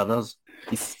actual brothers.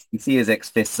 you see Izek's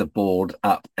fists are balled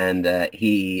up, and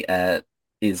he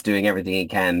is doing everything he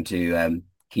can to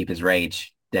keep his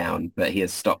rage down, but he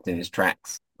has stopped in his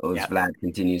tracks as Yeah. Vlad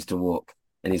continues to walk,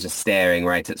 and he's just staring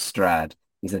right at Strahd.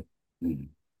 He said,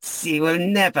 She will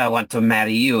never want to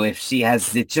marry you if she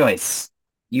has the choice.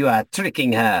 You are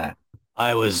tricking her.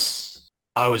 I was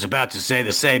about to say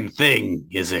the same thing,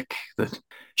 Izek. That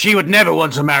she would never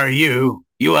want to marry you.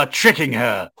 You are tricking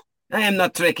her. I am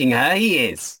not tricking her. He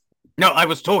is. No, I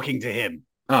was talking to him.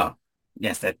 Oh,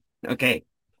 yes, that. Okay.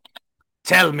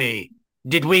 Tell me,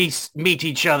 did we meet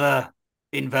each other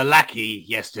in Verlaki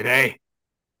yesterday?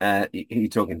 who are you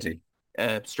talking to?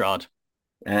 Strahd.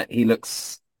 He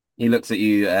looks at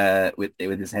you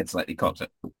with his head slightly cocked.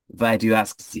 Why do you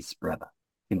ask this, brother?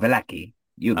 In Valaki,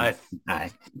 you. I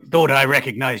I. thought I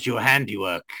recognized your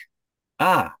handiwork.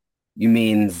 Ah, you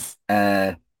means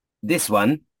This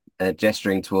one,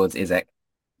 gesturing towards Izek,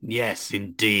 Yes,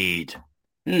 indeed.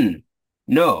 Hmm.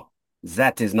 No,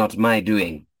 that is not my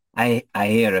doing. I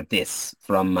hear of this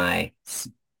from my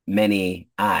many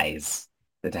eyes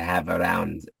that I have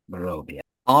around Barovia.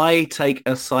 I take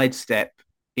a sidestep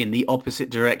in the opposite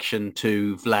direction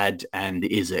to Vlad and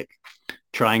Izek,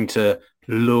 trying to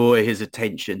lure his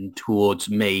attention towards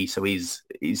me so his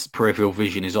peripheral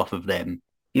vision is off of them.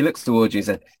 He looks towards you and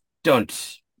says,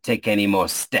 "Don't take any more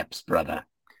steps, brother.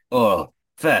 Oh,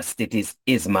 first it is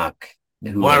Ismark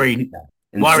who will Worry,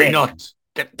 and worry then not.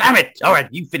 Damn it! All right,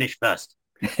 you finish first.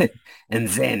 and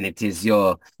then it is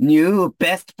your new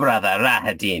best brother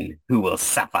Rahadin who will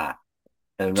suffer."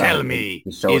 And Tell Rahadin, me,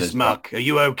 his shoulders drop. Ismark, are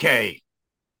you okay?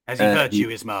 Has he hurt He, you,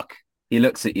 Ismark? he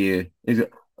looks at you. He's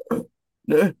like,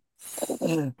 no.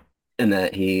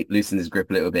 And he loosens his grip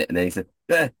a little bit, and then he said,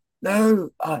 "No,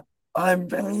 I'm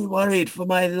very worried for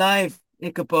my life,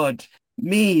 Ichabod.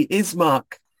 Me,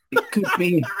 Ismark. It could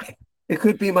be, it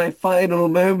could be my final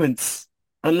moments,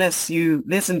 unless you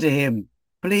listen to him.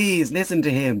 Please listen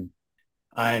to him."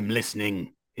 I'm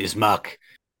listening, Ismark.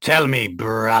 Tell me,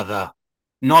 brother.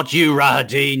 Not you,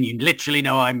 Rahadin. You literally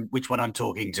know which one I'm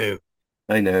talking to.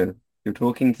 I know you're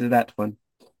talking to that one.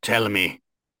 Tell me,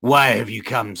 why have you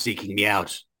come seeking me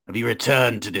out? Have you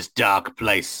returned to this dark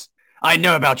place? I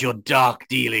know about your dark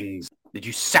dealings, that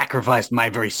you sacrificed my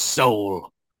very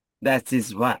soul. That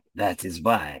is why. That is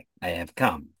why I have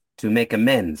come to make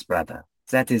amends, brother.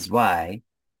 That is why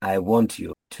I want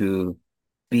you to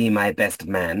be my best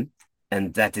man,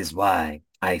 and that is why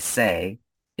I said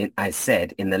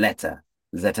in the letter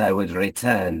that I would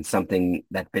return something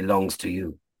that belongs to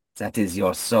you. That is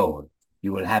your soul.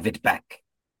 You will have it back.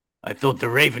 I thought the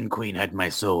Raven Queen had my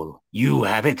soul. You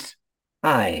have it?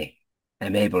 I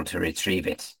am able to retrieve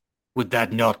it. Would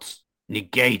that not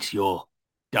negate your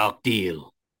dark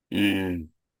deal? Mm,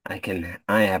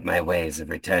 I have my ways of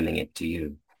returning it to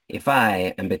you. If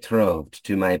I am betrothed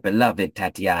to my beloved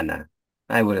Tatiana,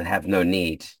 I will have no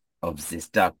need of this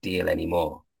dark deal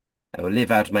anymore. I will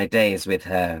live out my days with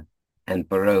her, and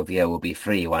Barovia will be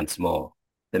free once more.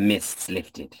 The mists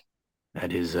lifted.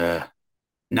 That is a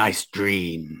nice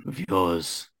dream of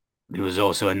yours. It was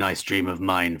also a nice dream of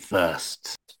mine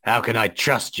first. How can I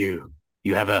trust you?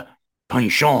 You have a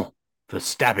penchant for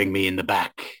stabbing me in the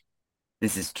back.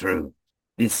 This is true.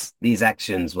 These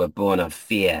actions were born of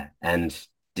fear and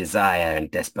desire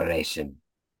and desperation.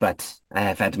 But I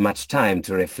have had much time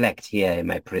to reflect here in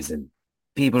my prison.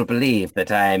 People believe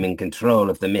that I am in control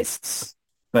of the mists,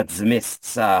 but the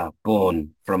mists are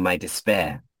born from my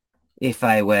despair. If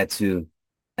I were to,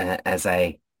 as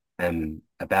I am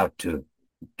about to,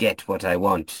 get what I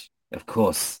want, of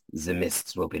course the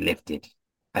mists will be lifted.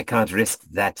 I can't risk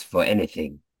that for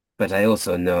anything, but I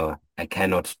also know I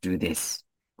cannot do this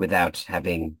without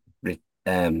having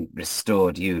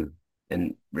restored you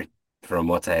and from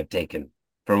what I have taken.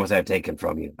 From what I have taken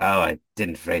from you. Oh, I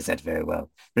didn't phrase that very well.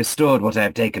 Restored what I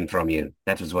have taken from you.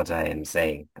 That was what I am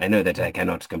saying. I know that I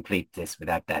cannot complete this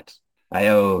without that. I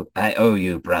owe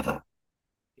you, brother.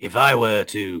 If I were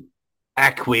to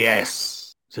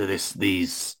acquiesce to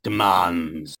these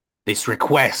demands, this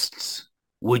request,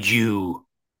 would you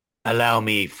allow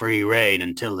me free reign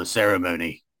until the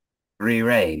ceremony? Free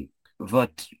reign.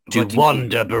 What To do you mean?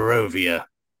 wander Barovia,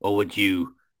 or would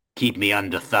you keep me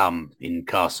under thumb in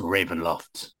Castle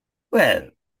Ravenloft? Well,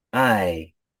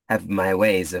 I have my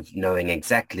ways of knowing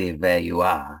exactly where you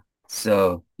are,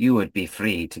 so you would be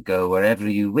free to go wherever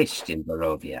you wished in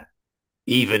Barovia.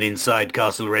 Even inside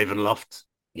Castle Ravenloft?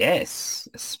 Yes,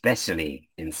 especially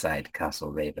inside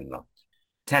Castle Ravenloft.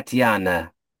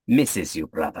 Tatiana misses you,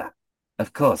 brother.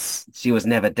 Of course, she was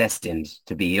never destined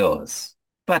to be yours,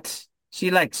 but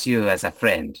she likes you as a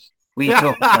friend. We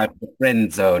talk about the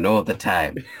friend zone all the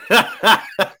time.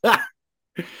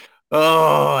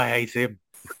 Oh, I hate him.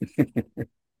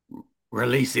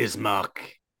 Release his mark.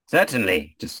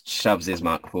 Certainly, just shoves his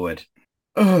mark forward.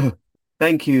 Oh,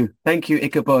 thank you,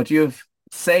 Ichabod. You've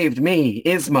saved me,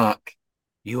 Ismark.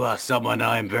 You are someone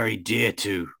I am very dear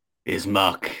to,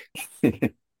 Ismark.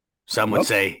 Some would Well,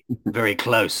 say very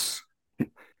close.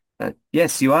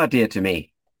 yes, you are dear to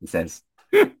me, he says.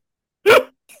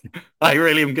 I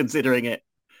really am considering it.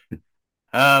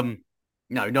 No,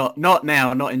 not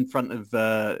now. Not in front of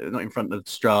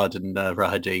Strahd and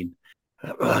Rahadin.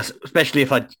 Especially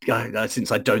if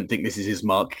since I don't think this is his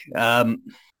mark.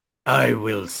 I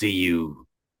will see you.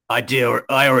 I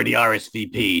already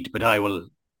RSVP'd, but I will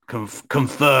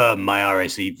confirm my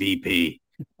RSVP.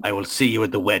 I will see you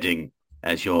at the wedding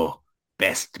as your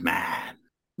best man.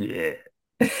 Yeah.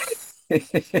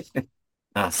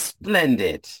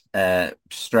 Splendid.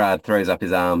 Strahd throws up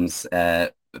his arms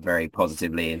very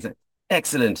positively and says,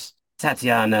 "Excellent.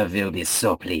 Tatiana will be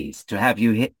so pleased to have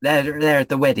you there at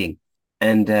the wedding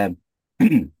and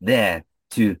there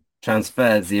to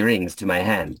transfer the rings to my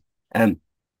hand.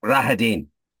 Rahadin,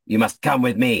 you must come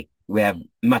with me. We have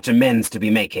much amends to be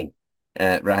making.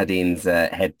 Rahadin's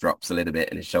head drops a little bit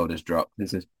and his shoulders drop. He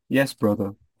says, yes,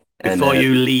 brother. Before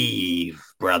you leave,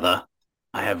 brother,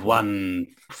 I have one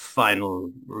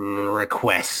final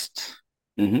request.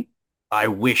 Mhm. I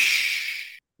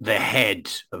wish the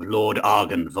head of Lord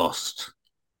Argynvost.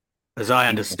 As I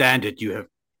understand it, you have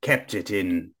kept it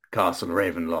in Castle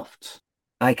Ravenloft.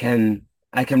 I can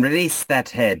release that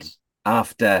head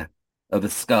after of the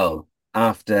skull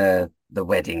after the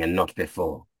wedding and not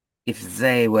before. If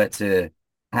they were to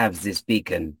have this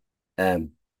beacon,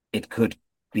 it could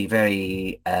be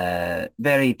very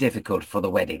difficult for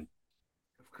the wedding.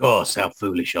 Of course, how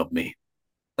foolish of me.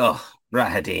 Oh,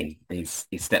 Rahadin. He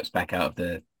steps back out of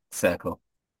the circle.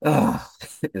 Oh,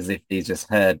 as if he's just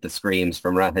heard the screams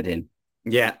from Rahadin.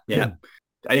 Yeah.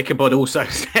 Ichabod also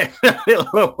stepped a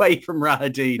little away from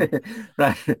Rahadin.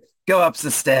 Right. Go up the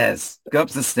stairs. Go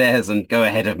up the stairs and go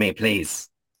ahead of me, please.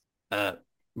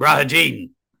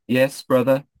 Rahadin, Yes,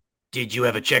 brother. did you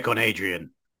ever check on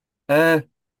Adrian? Uh,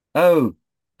 oh,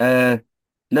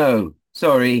 no,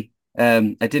 sorry.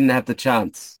 I didn't have the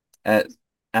chance.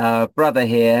 Our brother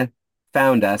here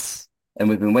found us and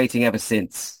we've been waiting ever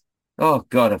since. Oh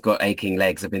God, I've got aching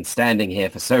legs. I've been standing here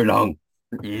for so long.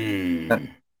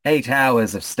 8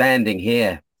 hours of standing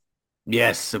here.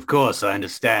 Yes, of course, I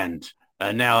understand.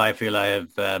 Now I feel I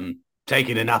have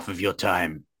taken enough of your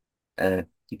time.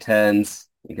 He turns,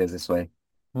 he goes this way.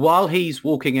 While he's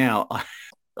walking out,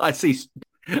 I see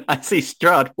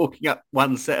Strahd walking up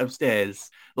one set of stairs,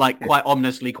 like quite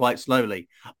ominously, quite slowly.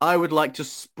 I would like to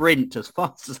sprint as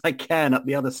fast as I can up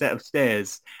the other set of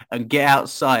stairs and get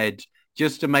outside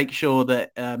just to make sure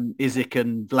that Izek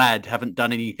and Vlad haven't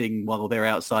done anything while they're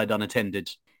outside unattended.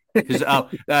 Because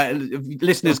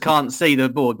listeners can't see the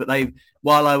board, but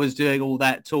while I was doing all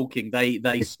that talking,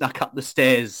 they snuck up the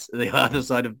stairs the other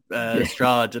side of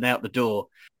Strahd and out the door.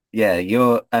 Yeah,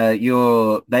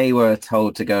 they were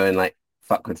told to go and like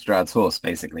fuck with Strahd's horse,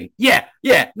 basically. Yeah.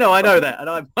 No, I know that, and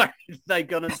I'm worried they've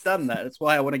gone and done that. That's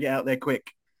why I want to get out there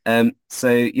quick. So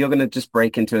you're gonna just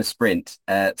break into a sprint.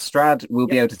 Strahd will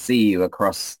be able to see you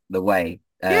across the way.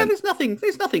 There's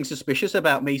nothing suspicious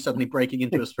about me suddenly breaking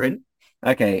into a sprint.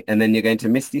 Okay, and then you're going to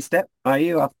Misty Step, are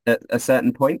you, at a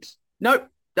certain point? Nope.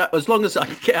 As long as I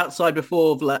can get outside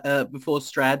before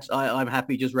Strahd, I'm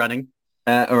happy just running.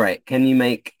 All right. Can you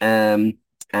make an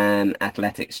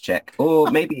athletics check,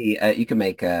 or maybe you can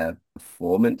make a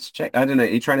performance check? I don't know. Are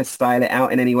you trying to style it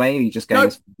out in any way, or are you just going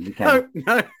as fast as you can?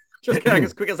 No, just going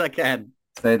as quick as I can.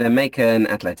 So then make an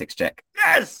athletics check.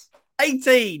 Yes,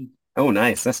 18. Oh,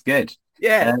 nice. That's good.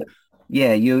 Yeah.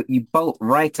 Yeah, you bolt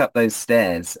right up those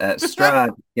stairs. Strahd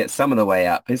gets some of the way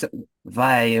up.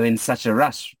 Why are you in such a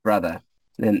rush, brother?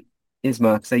 And then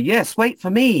Ismark say, yes, wait for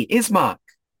me, Ismark.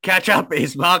 Catch up,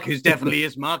 Ismark, who's definitely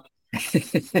Ismark.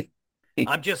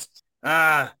 I'm just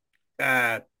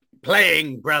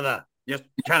playing, brother. Just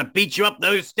trying to beat you up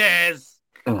those stairs.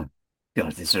 Oh,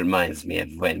 God, this reminds me of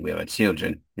when we were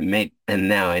children. And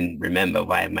now I remember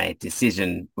why my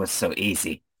decision was so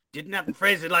easy. Didn't have to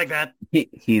phrase it like that.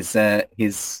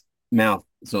 His mouth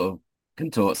sort of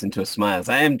contorts into a smile.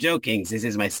 I am joking. This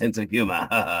is my sense of humor.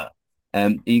 Are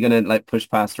you gonna like push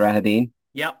past Rahadin?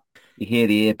 Yep. You hear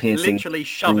the ear piercing. Literally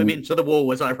shove him into the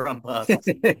wall as I run past.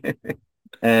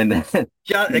 And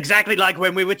exactly like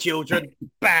when we were children.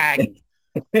 Bang.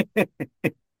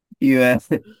 You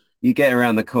get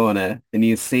around the corner and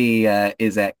you see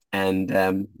Izek and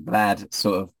Vlad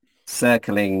sort of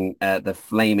circling the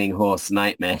flaming horse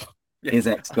Nightmare.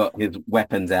 Izek's got his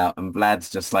weapons out and Vlad's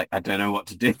just like, I don't know what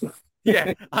to do.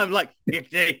 Yeah, I'm like,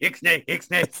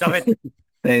 Ixnay, stop it.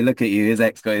 They look at you.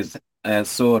 Izek's got his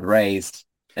sword raised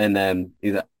and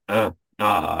he's like,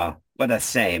 what a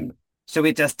shame. Should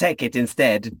we just take it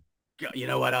instead? You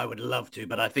know what? I would love to,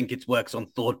 but I think it works on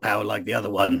thought power like the other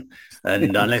one.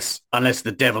 And unless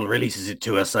the devil releases it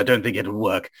to us, I don't think it'll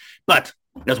work. But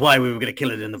that's why we were going to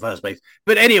kill it in the first place.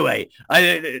 But anyway,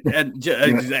 exact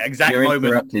you're moment.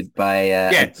 Interrupted by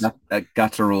a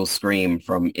guttural scream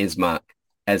from Ismark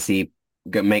as he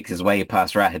makes his way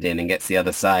past Rahadin and gets the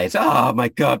other side. Oh my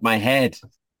God, my head.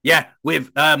 Yeah, we've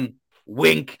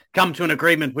Wink come to an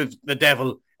agreement with the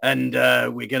devil, and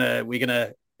we're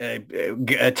gonna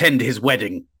attend his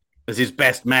wedding as his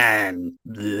best man.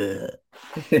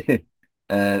 They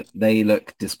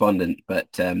look despondent,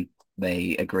 but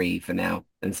they agree for now.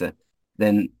 And so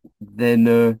then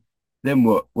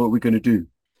what? What are we going to do?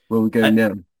 Where are we going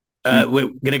now? We're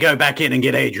going to go back in and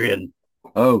get Adrian.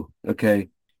 Oh, okay.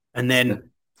 And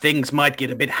then things might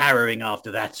get a bit harrowing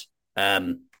after that.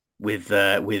 With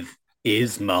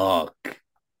Ismark.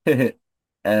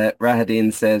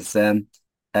 Rahadin says,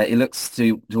 he looks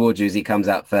towards you as he comes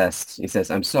out first. He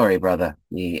says, "I'm sorry, brother."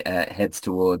 He heads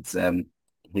towards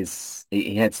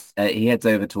he heads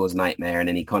over towards Nightmare, and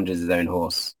then he conjures his own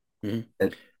horse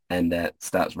and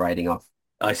starts riding off.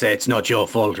 I say it's not your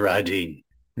fault, Radin.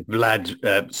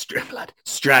 Strahd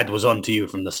was onto you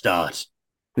from the start.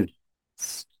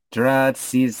 Strahd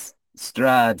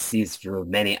sees through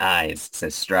many eyes,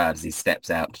 says Strahd as he steps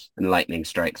out, and lightning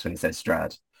strikes when he says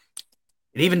Strahd.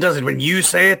 It even does it when you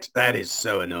say it. That is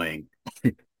so annoying.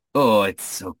 Oh, it's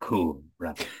so cool,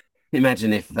 brother.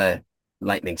 Imagine if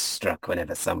lightning struck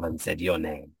whenever someone said your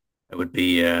name. It would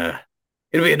be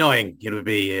annoying. It would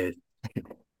be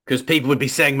because people would be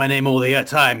saying my name all the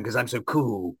time because I'm so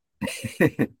cool.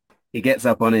 He gets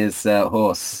up on his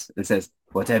horse and says,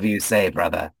 "Whatever you say,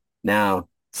 brother. Now,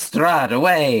 Strahd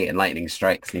away!" And lightning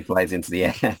strikes and he flies into the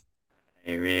air.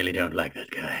 I really don't like that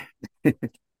guy.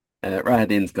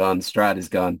 Rahadin's gone. Strahd is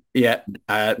gone. Yeah.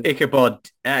 Ichabod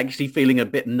actually feeling a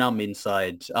bit numb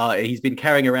inside. He's been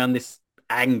carrying around this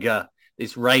anger,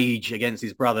 this rage against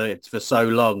his brother for so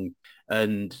long.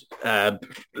 And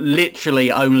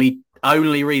literally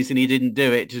only reason he didn't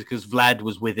do it just because Vlad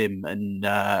was with him and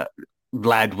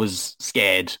Vlad was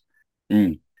scared.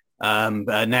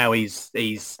 Now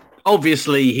he's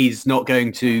obviously he's not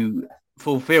going to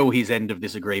fulfill his end of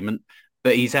this agreement,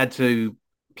 but he's had to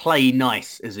play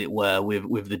nice, as it were,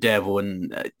 with the devil,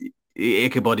 and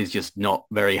Ichabod is just not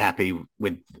very happy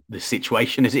with the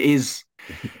situation as it is.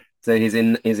 So he's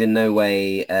in no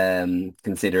way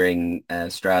considering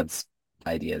Strahd's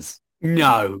ideas.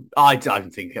 No, I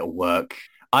don't think it'll work.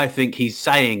 I think he's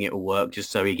saying it'll work just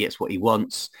so he gets what he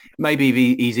wants.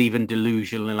 Maybe he's even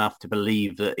delusional enough to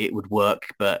believe that it would work,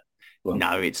 but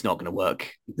no, it's not going to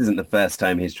work. This isn't the first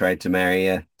time he's tried to marry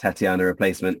a Tatiana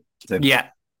replacement. So. Yeah.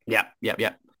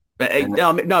 But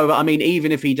no, I mean,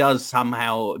 even if he does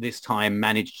somehow this time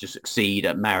manage to succeed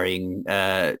at marrying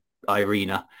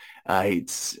Irina,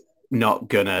 it's not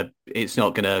gonna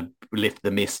lift the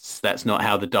mists. That's not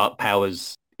how the Dark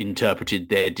Powers interpreted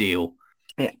their deal.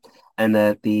 Yeah, and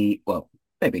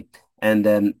maybe,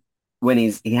 and when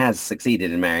he has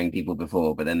succeeded in marrying people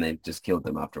before, but then they've just killed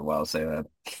them after a while. So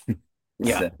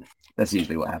that's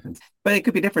usually what happens. But it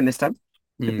could be different this time.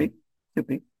 Could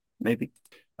be, maybe.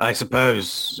 I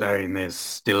suppose, there's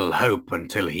still hope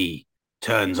until he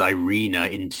turns Irina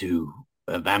into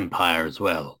a vampire as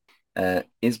well.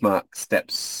 Ismark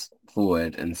steps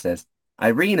forward and says,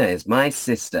 "Irina is my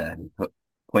sister," and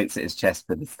points at his chest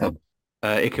with his thumb.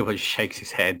 Ichabod shakes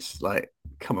his head like,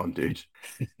 come on, dude.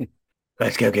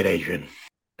 Let's go get Adrian.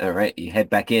 All right, you head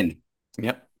back in.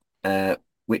 Yep.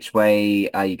 Which way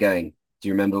are you going? Do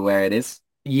you remember where it is?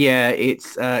 Yeah,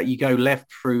 it's you go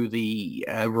left through the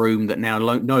room that now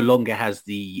no longer has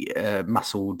the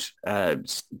muscled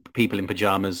people in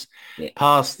pajamas,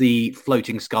 past the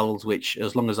floating skulls, which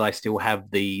as long as I still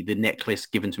have the necklace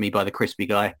given to me by the crispy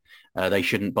guy, they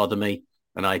shouldn't bother me.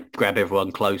 And I grab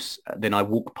everyone close. Then I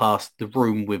walk past the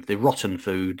room with the rotten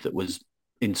food that was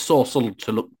ensorcelled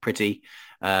to look pretty.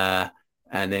 And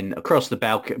then across the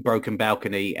broken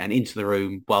balcony and into the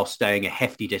room while staying a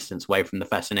hefty distance away from the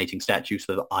fascinating statue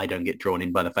so that I don't get drawn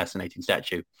in by the fascinating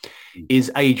statue. Is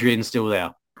Adrian still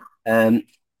there?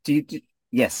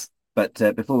 Yes,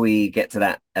 but before we get to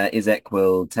that, Izek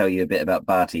will tell you a bit about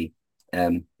Barty,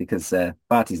 because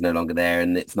Barty's no longer there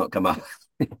and it's not come up.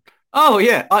 Oh,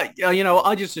 yeah.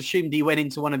 I just assumed he went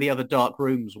into one of the other dark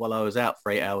rooms while I was out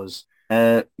for 8 hours.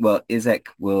 Well, Izek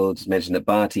will just mention that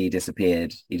Barty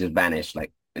disappeared. He just vanished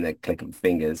like in a click of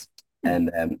fingers.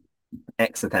 And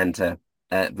Exathanta,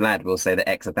 Vlad will say that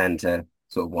Exathanta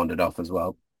sort of wandered off as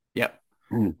well. Yep.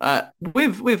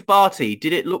 With Barty,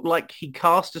 did it look like he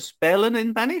cast a spell and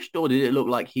then vanished, or did it look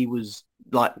like he was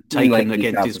like taken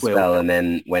against his will? Spell and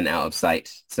then went out of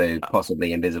sight, so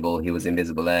possibly invisible. He was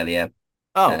invisible earlier.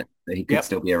 So he could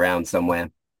still be around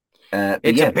somewhere.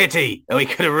 It's a pity. We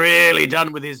could have really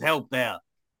done with his help there.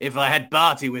 If I had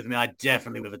Barty with me, I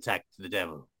definitely would have attacked the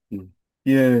devil.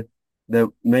 Yeah,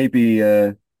 maybe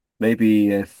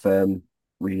if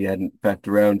we hadn't faffed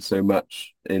around so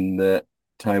much in the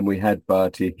time we had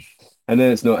Barty. I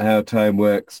know it's not how time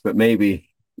works, but maybe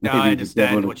I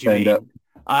understand what you mean.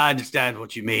 I understand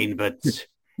what you mean, but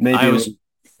maybe it'd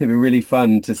be really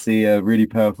fun to see a really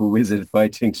powerful wizard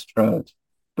fighting Strahd.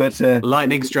 But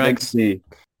lightning strikes.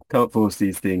 Can't force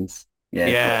these things.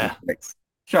 Yeah.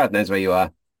 Strahd knows where you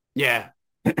are. Yeah.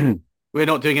 We're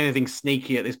not doing anything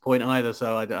sneaky at this point either,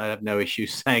 so I have no issue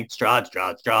saying Strahd.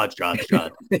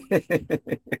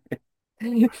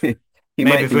 He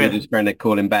Maybe might if think you're we're just trying to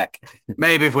call him back.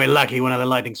 maybe if we're lucky, one of the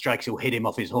lightning strikes will hit him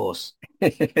off his horse.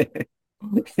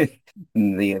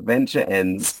 The adventure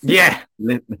ends. Yeah,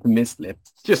 Mislip.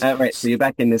 just Right, so you're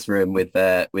back in this room with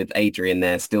Adrian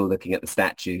there, still looking at the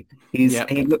statue. yeah,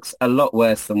 He looks a lot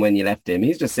worse than when you left him.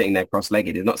 He's just sitting there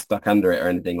cross-legged. He's not stuck under it or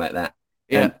anything like that.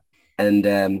 yeah.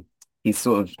 And he's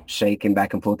sort of shaking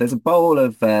back and forth. There's a bowl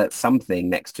of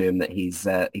something next to him that he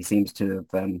seems to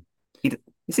have he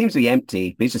seems to be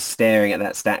empty, but he's just staring at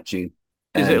that statue.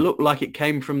 Does it Um, look like it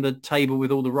came from the table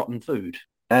with all the rotten food?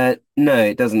 no,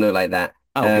 it doesn't look like that.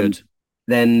 Oh, good.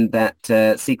 Then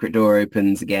that secret door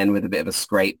opens again with a bit of a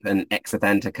scrape, and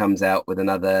Exathanta comes out with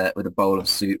a bowl of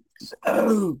soup.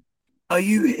 Oh, are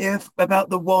you here about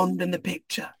the wand in the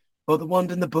picture or the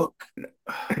wand in the book?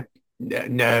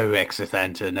 No,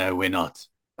 Exothanta, no, we're not.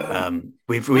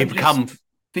 We've I'm just come.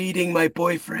 feeding my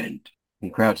boyfriend. He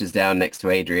crouches down next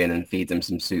to Adrian and feeds him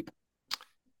some soup.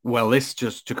 Well, this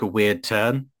just took a weird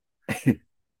turn.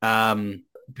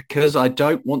 Because I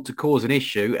don't want to cause an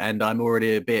issue, and I'm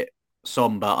already a bit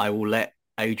somber. I will let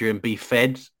Adrian be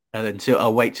fed, and until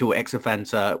I'll wait till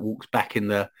Exophanta walks back in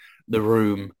the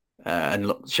room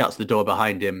and shuts the door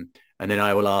behind him, and then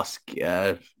I will ask.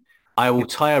 I will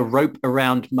tie a rope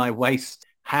around my waist,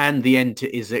 hand the end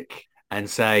to Isaac, and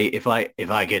say, if I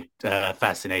get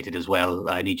fascinated as well,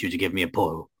 I need you to give me a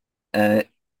pull. Uh,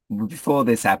 Before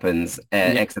this happens,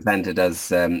 Yeah. Exathanta does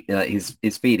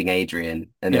he's feeding Adrian,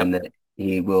 and Yeah. then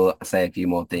he will say a few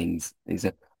more things. He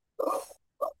said,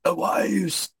 Why are you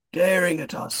staring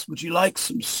at us? Would you like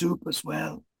some soup as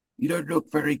well? You don't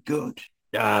look very good.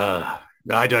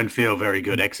 I don't feel very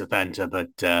good, Exophanta,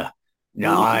 but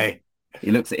no, Ooh.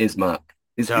 he looks at Ismark.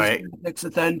 sorry,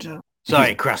 Exathanta.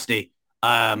 sorry, Krusty.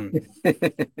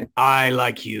 I,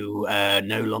 like you,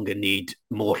 no longer need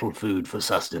mortal food for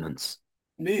sustenance.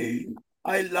 Me,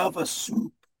 I love a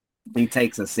soup. He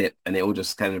takes a sip, and it all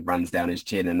just kind of runs down his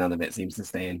chin, and none of it seems to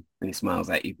stay in. And he smiles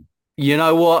at you. You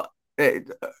know what?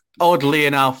 Oddly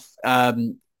enough,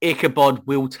 Ichabod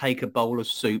will take a bowl of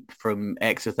soup from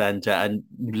Exothanta, and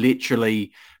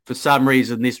literally, for some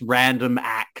reason, this random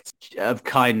act of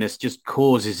kindness just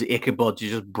causes Ichabod to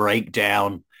just break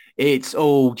down. It's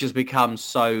all just become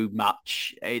so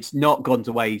much. It's not gone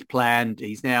the way he's planned.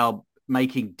 He's now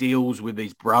making deals with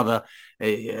his brother.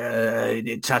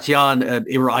 Tatiana,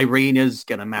 Irina's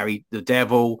going to marry the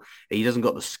devil. He doesn't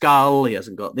got the skull. He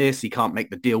hasn't got this. He can't make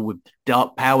the deal with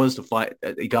dark powers to fight.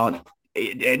 He can't.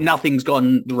 Nothing's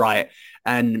gone right,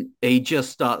 and he just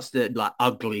starts to like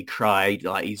ugly cry.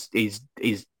 Like his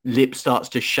lip starts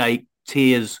to shake.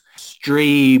 Tears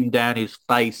stream down his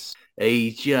face.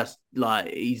 He's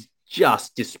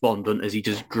just despondent as he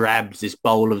just grabs this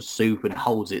bowl of soup and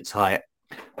holds it tight.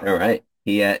 All right.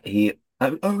 I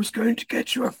was going to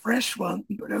get you a fresh one,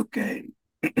 but okay.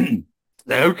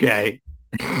 Okay.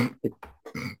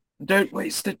 Don't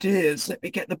waste the tears. Let me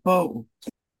get the bowl.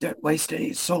 Don't waste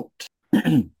any salt.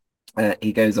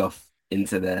 He goes off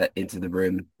into the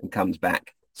room and comes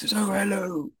back. Says, oh,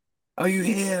 hello. Are you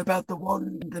here about the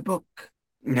wand in the book?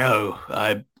 No,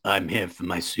 I'm here for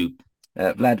my soup.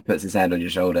 Vlad puts his hand on your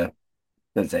shoulder.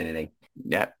 Doesn't say anything.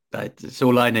 Yeah, that's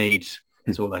all I need.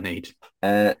 That's all I need.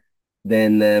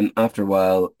 Then after a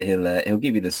while, he'll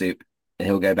give you the soup, and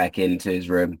he'll go back into his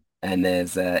room. And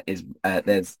there's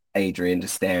Adrian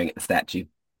just staring at the statue.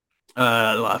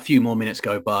 Like a few more minutes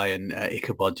go by, and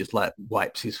Ichabod just like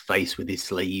wipes his face with his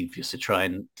sleeve just to try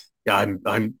and.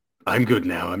 I'm good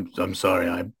now. I'm sorry.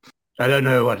 I don't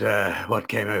know what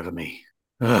came over me.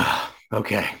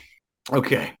 Okay.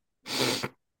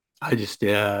 I just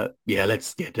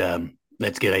let's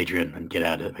get Adrian and get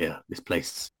out of here. This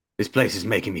place is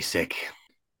making me sick.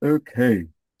 Okay.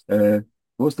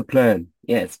 What's the plan?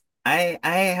 Yes. I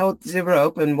held the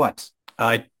rope and what?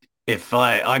 I'm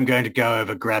going to go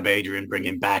over, grab Adrian, bring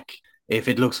him back. If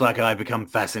it looks like I've become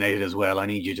fascinated as well, I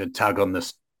need you to tug on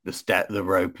the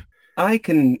rope. I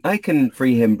can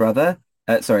free him, brother.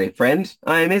 Sorry, friend.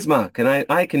 I am Ismark, and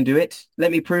I can do it.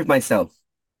 Let me prove myself.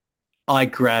 I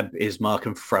grab Ismark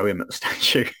and throw him at the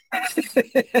statue.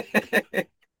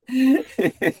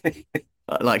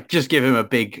 Like, just give him a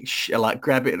big,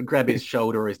 grab his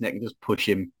shoulder or his neck and just push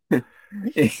him.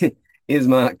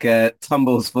 Ismark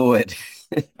tumbles forward.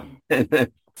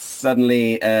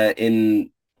 Suddenly,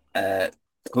 in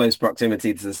close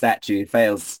proximity to the statue,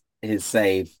 fails his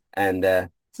save and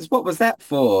says, "What was that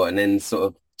for?" And then sort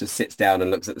of just sits down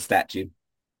and looks at the statue.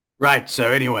 Right,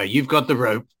 so anyway, you've got the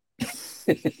rope.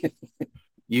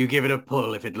 You give it a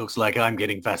pull if it looks like I'm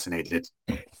getting fascinated.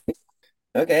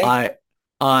 Okay.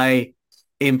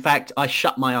 In fact, I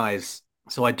shut my eyes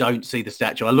so I don't see the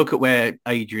statue. I look at where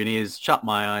Adrian is, shut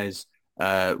my eyes,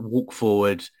 walk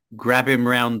forward, grab him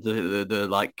round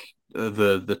the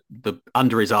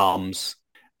under his arms,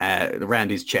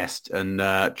 around his chest, and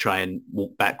try and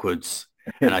walk backwards.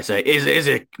 And I say, is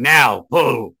it now?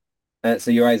 Pull.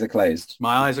 So your eyes are closed.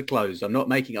 My eyes are closed. I'm not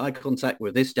making eye contact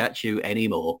with this statue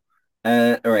anymore.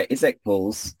 All right, Izek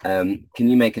pulls. Can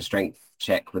you make a strength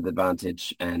check with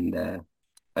advantage? And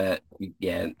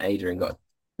yeah, Adrian got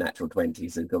natural 20,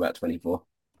 so got about 24.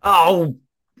 Oh,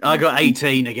 I got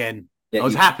 18 again. Yeah, I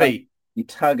was happy. You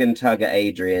tug and tug at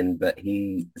Adrian, but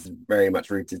he is very much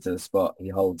rooted to the spot. He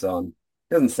holds on.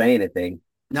 Doesn't say anything.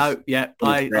 No, yeah,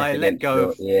 I let go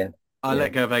of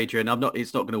let go of Adrian.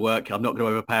 It's not going to work. I'm not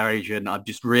going to overpower Adrian. I'm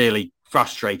just really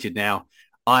frustrated now.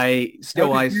 I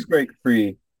break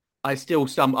free. I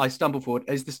stumble forward.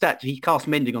 As the statue, he casts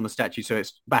mending on the statue, so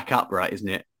it's back upright, isn't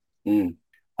it? Mm.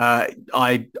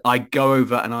 I go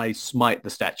over and I smite the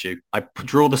statue. I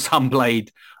draw the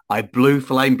sunblade. I blue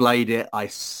flame blade it. I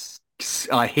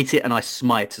hit it and I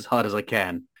smite as hard as I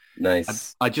can.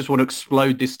 Nice. I just want to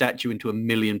explode this statue into a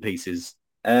million pieces.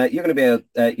 You're going to be able.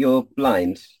 You're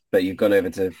blind, but you've gone over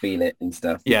to feel it and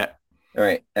stuff. Yeah. All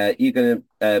right. You're going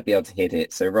to be able to hit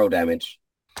it. So roll damage.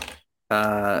 Do you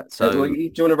want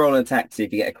to roll an attack to see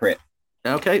if you get a crit?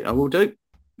 Okay, I will do.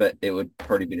 But it would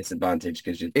probably be disadvantage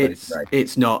because you're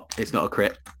it's not a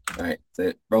crit. All right.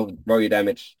 So roll your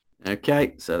damage.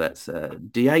 Okay, so that's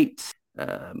D8,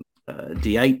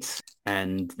 D8,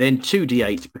 and then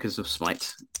 2D8 because of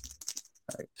smite.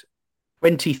 Right.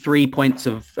 23 points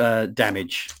of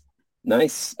damage.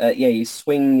 Nice. Yeah, you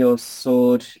swing your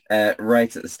sword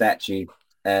right at the statue,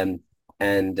 and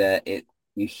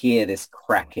you hear this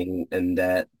cracking,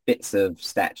 and bits of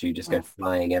statue just go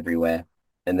flying everywhere.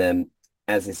 And then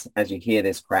as you hear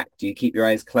this crack, do you keep your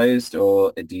eyes closed,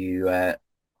 or do you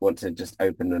want to just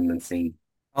open them and see?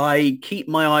 I keep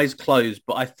my eyes closed,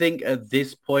 but I think at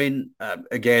this point,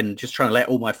 again, just trying to let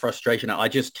all my frustration out, I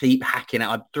just keep hacking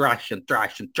out. I thrash. You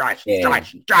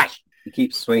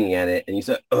keep swinging at it, and you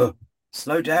say, "Oh,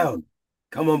 slow down.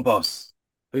 Come on, boss."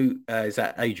 Who is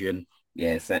that? Adrian?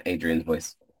 Yeah, it's that Adrian's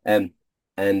voice. And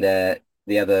the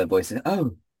other voice says,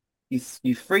 "Oh,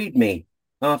 you freed me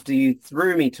after you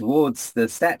threw me towards the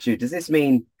statue. Does this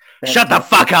mean?" Shut the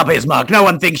fuck up, Ismark. No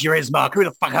one thinks you're Ismark. Who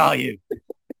the fuck are you?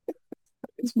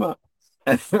 Ismark.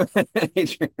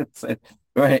 Adrian said,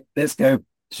 "Right, let's go.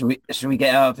 Should we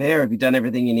get out of here? Have you done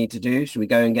everything you need to do? Should we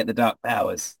go and get the dark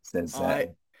powers?" Says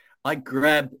I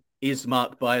grab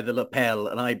Ismark by the lapel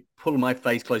and I pull my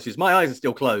face close. My eyes are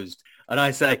still closed. And I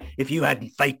say, if you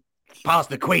hadn't passed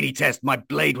the Queenie test, my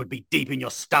blade would be deep in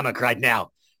your stomach right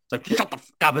now. So shut the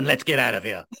fuck up and let's get out of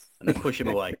here. And I push him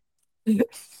away.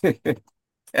 Okay.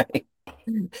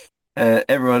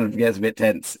 Everyone gets a bit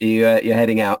tense. You're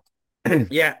heading out.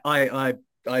 Yeah, I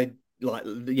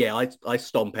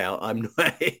stomp out. I'm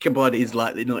not, Ichabod is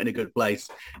not in a good place.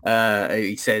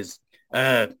 He says,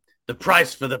 the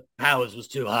price for the powers was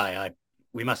too high.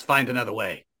 We must find another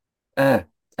way.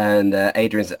 And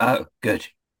Adrian says, "Oh, good.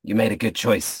 You made a good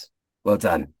choice. Well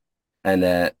done." And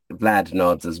Vlad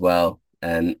nods as well.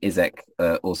 And Izek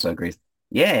also agrees.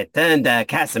 "Yeah, it turned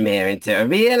Casimir into a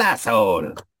real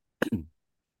asshole."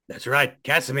 That's right,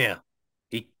 Casimir.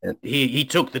 He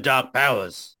took the dark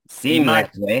powers. Seemed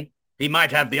that way. He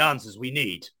might have the answers we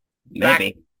need.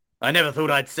 Maybe. I never thought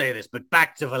I'd say this, but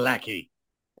back to Valaki.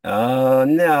 Oh,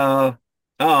 no.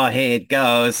 Oh, here it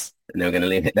goes. And we're going to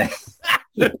leave it there.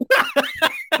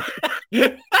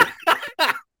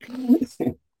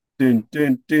 Dun,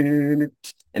 dun, dun.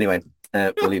 Anyway,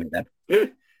 we'll leave it there.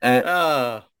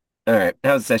 All right.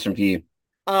 How's the session for you?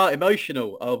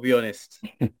 Emotional, I'll be honest.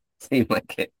 Seemed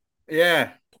like it.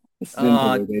 Yeah.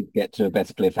 We'd get to a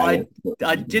better cliffhanger.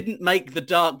 I didn't make the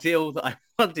dark deal that I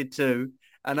wanted to,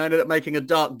 and I ended up making a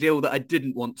dark deal that I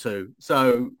didn't want to.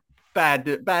 So bad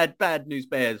news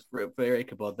bears for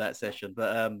Ichabod that session.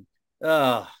 But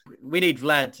we need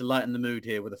Vlad to lighten the mood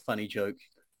here with a funny joke.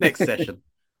 Next session.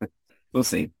 We'll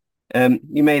see.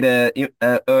 You made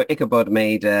Ichabod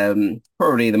made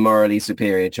probably the morally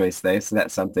superior choice though, so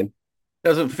that's something.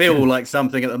 Doesn't feel like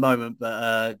something at the moment,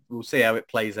 but we'll see how it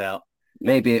plays out.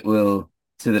 Maybe it will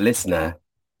to the listener.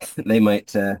 They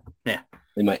might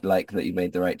like that you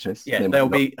made the right choice. Yeah, they'll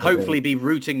hopefully be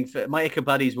rooting for my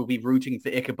Ichabuddies will be rooting for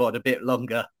Ichabod a bit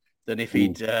longer than if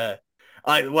he'd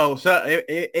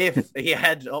if he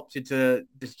had opted to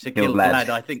kill Vlad,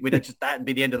 I think that'd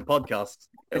be the end of the podcast.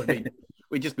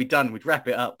 We'd just be done. We'd wrap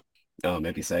it up. Oh,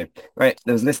 maybe so. Right,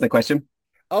 there was a listener question.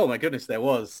 Oh my goodness, there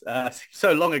was.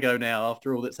 So long ago now,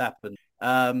 after all that's happened.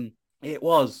 It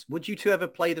was. Would you two ever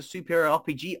play the Super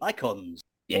RPG Icons?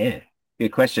 Yeah,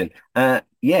 Good question.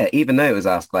 Yeah, even though it was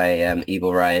asked by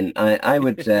Evil Ryan, I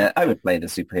would play the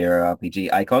superhero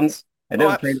RPG Icons. I Oh,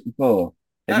 never played it before.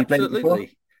 Have you played it before?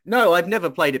 absolutely. No, I've never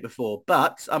played it before,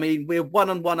 but I mean, we're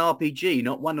one-on-one RPG,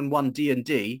 not one-on-one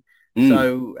D&D. Mm,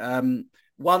 So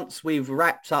once we've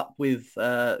wrapped up with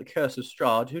Curse of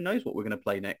Strahd, who knows what we're going to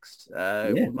play next?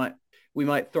 yeah. We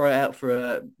might throw it out for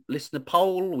a listener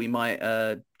poll. We might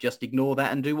just ignore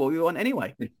that and do what we want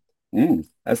anyway. I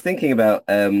was thinking about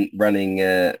running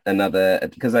another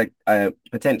because I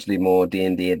potentially more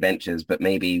D&D adventures, but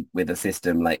maybe with a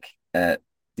system like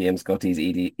DM Scotty's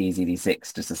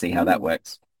EZD6 just to see how that Ooh,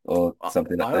 works or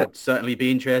something like I that. would certainly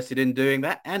be interested in doing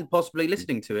that and possibly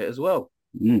listening to it as well.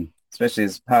 Especially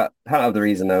as part of the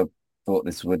reason I thought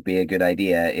this would be a good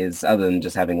idea is other than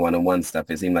just having one-on-one stuff,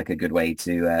 it seemed like a good way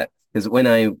to because when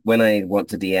I want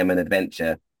to DM an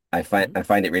adventure, Mhm. I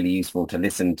find it really useful to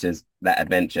listen to that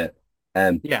adventure.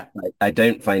 Um, Yeah. I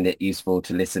don't find it useful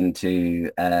to listen to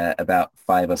about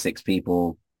five or six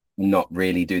people not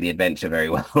really do the adventure very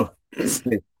well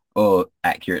or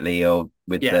accurately or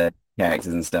with Yeah. the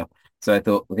characters and stuff. So I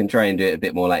thought we can try and do it a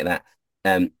bit more like that.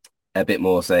 Um, a bit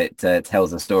more so it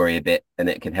tells the story a bit and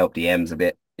it can help DMs a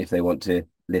bit if they want to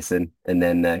listen and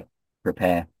then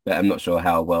prepare. But I'm not sure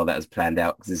how well that has planned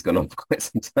out because it's gone on for quite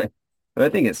some time. But I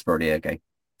think it's probably okay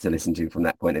to listen to from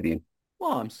that point of view.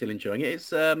 Well, I'm still enjoying it. It's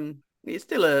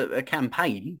still a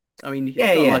campaign. I mean, Yeah,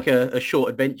 it's not yeah. like a short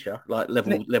adventure, like I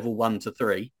think, level 1 to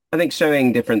 3. I think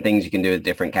showing different things you can do with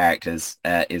different characters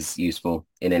is useful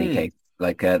in any Mm, case.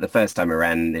 Like the first time I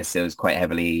ran this, it was quite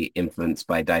heavily influenced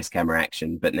by dice camera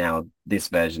action, but now this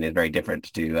version is very different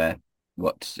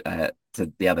what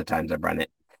to the other times I've run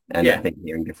it. And I yeah. think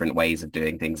hearing different ways of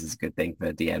doing things is a good thing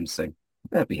for DMs, so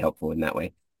that'd be helpful in that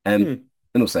way. Um, Mm.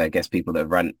 and also, I guess people that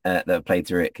have that have played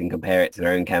through it can compare it to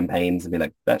their own campaigns and be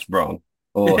like, "That's wrong,"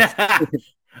 or I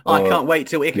or can't wait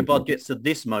till Ichabod gets to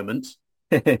this moment.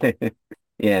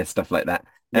 yeah, stuff like that.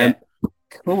 Yeah.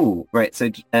 Cool. Right. So,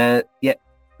 yeah,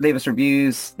 leave us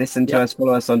reviews, listen to Yep. us,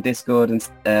 follow us on Discord,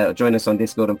 and join us on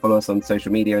Discord and follow us on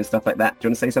social media and stuff like that. Do you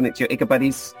want to say something to your Ica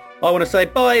buddies? I want to say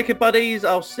bye, Ichabuddies.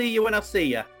 I'll see you when I see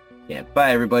you. Yeah.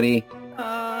 Bye, everybody.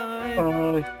 Bye.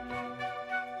 Bye.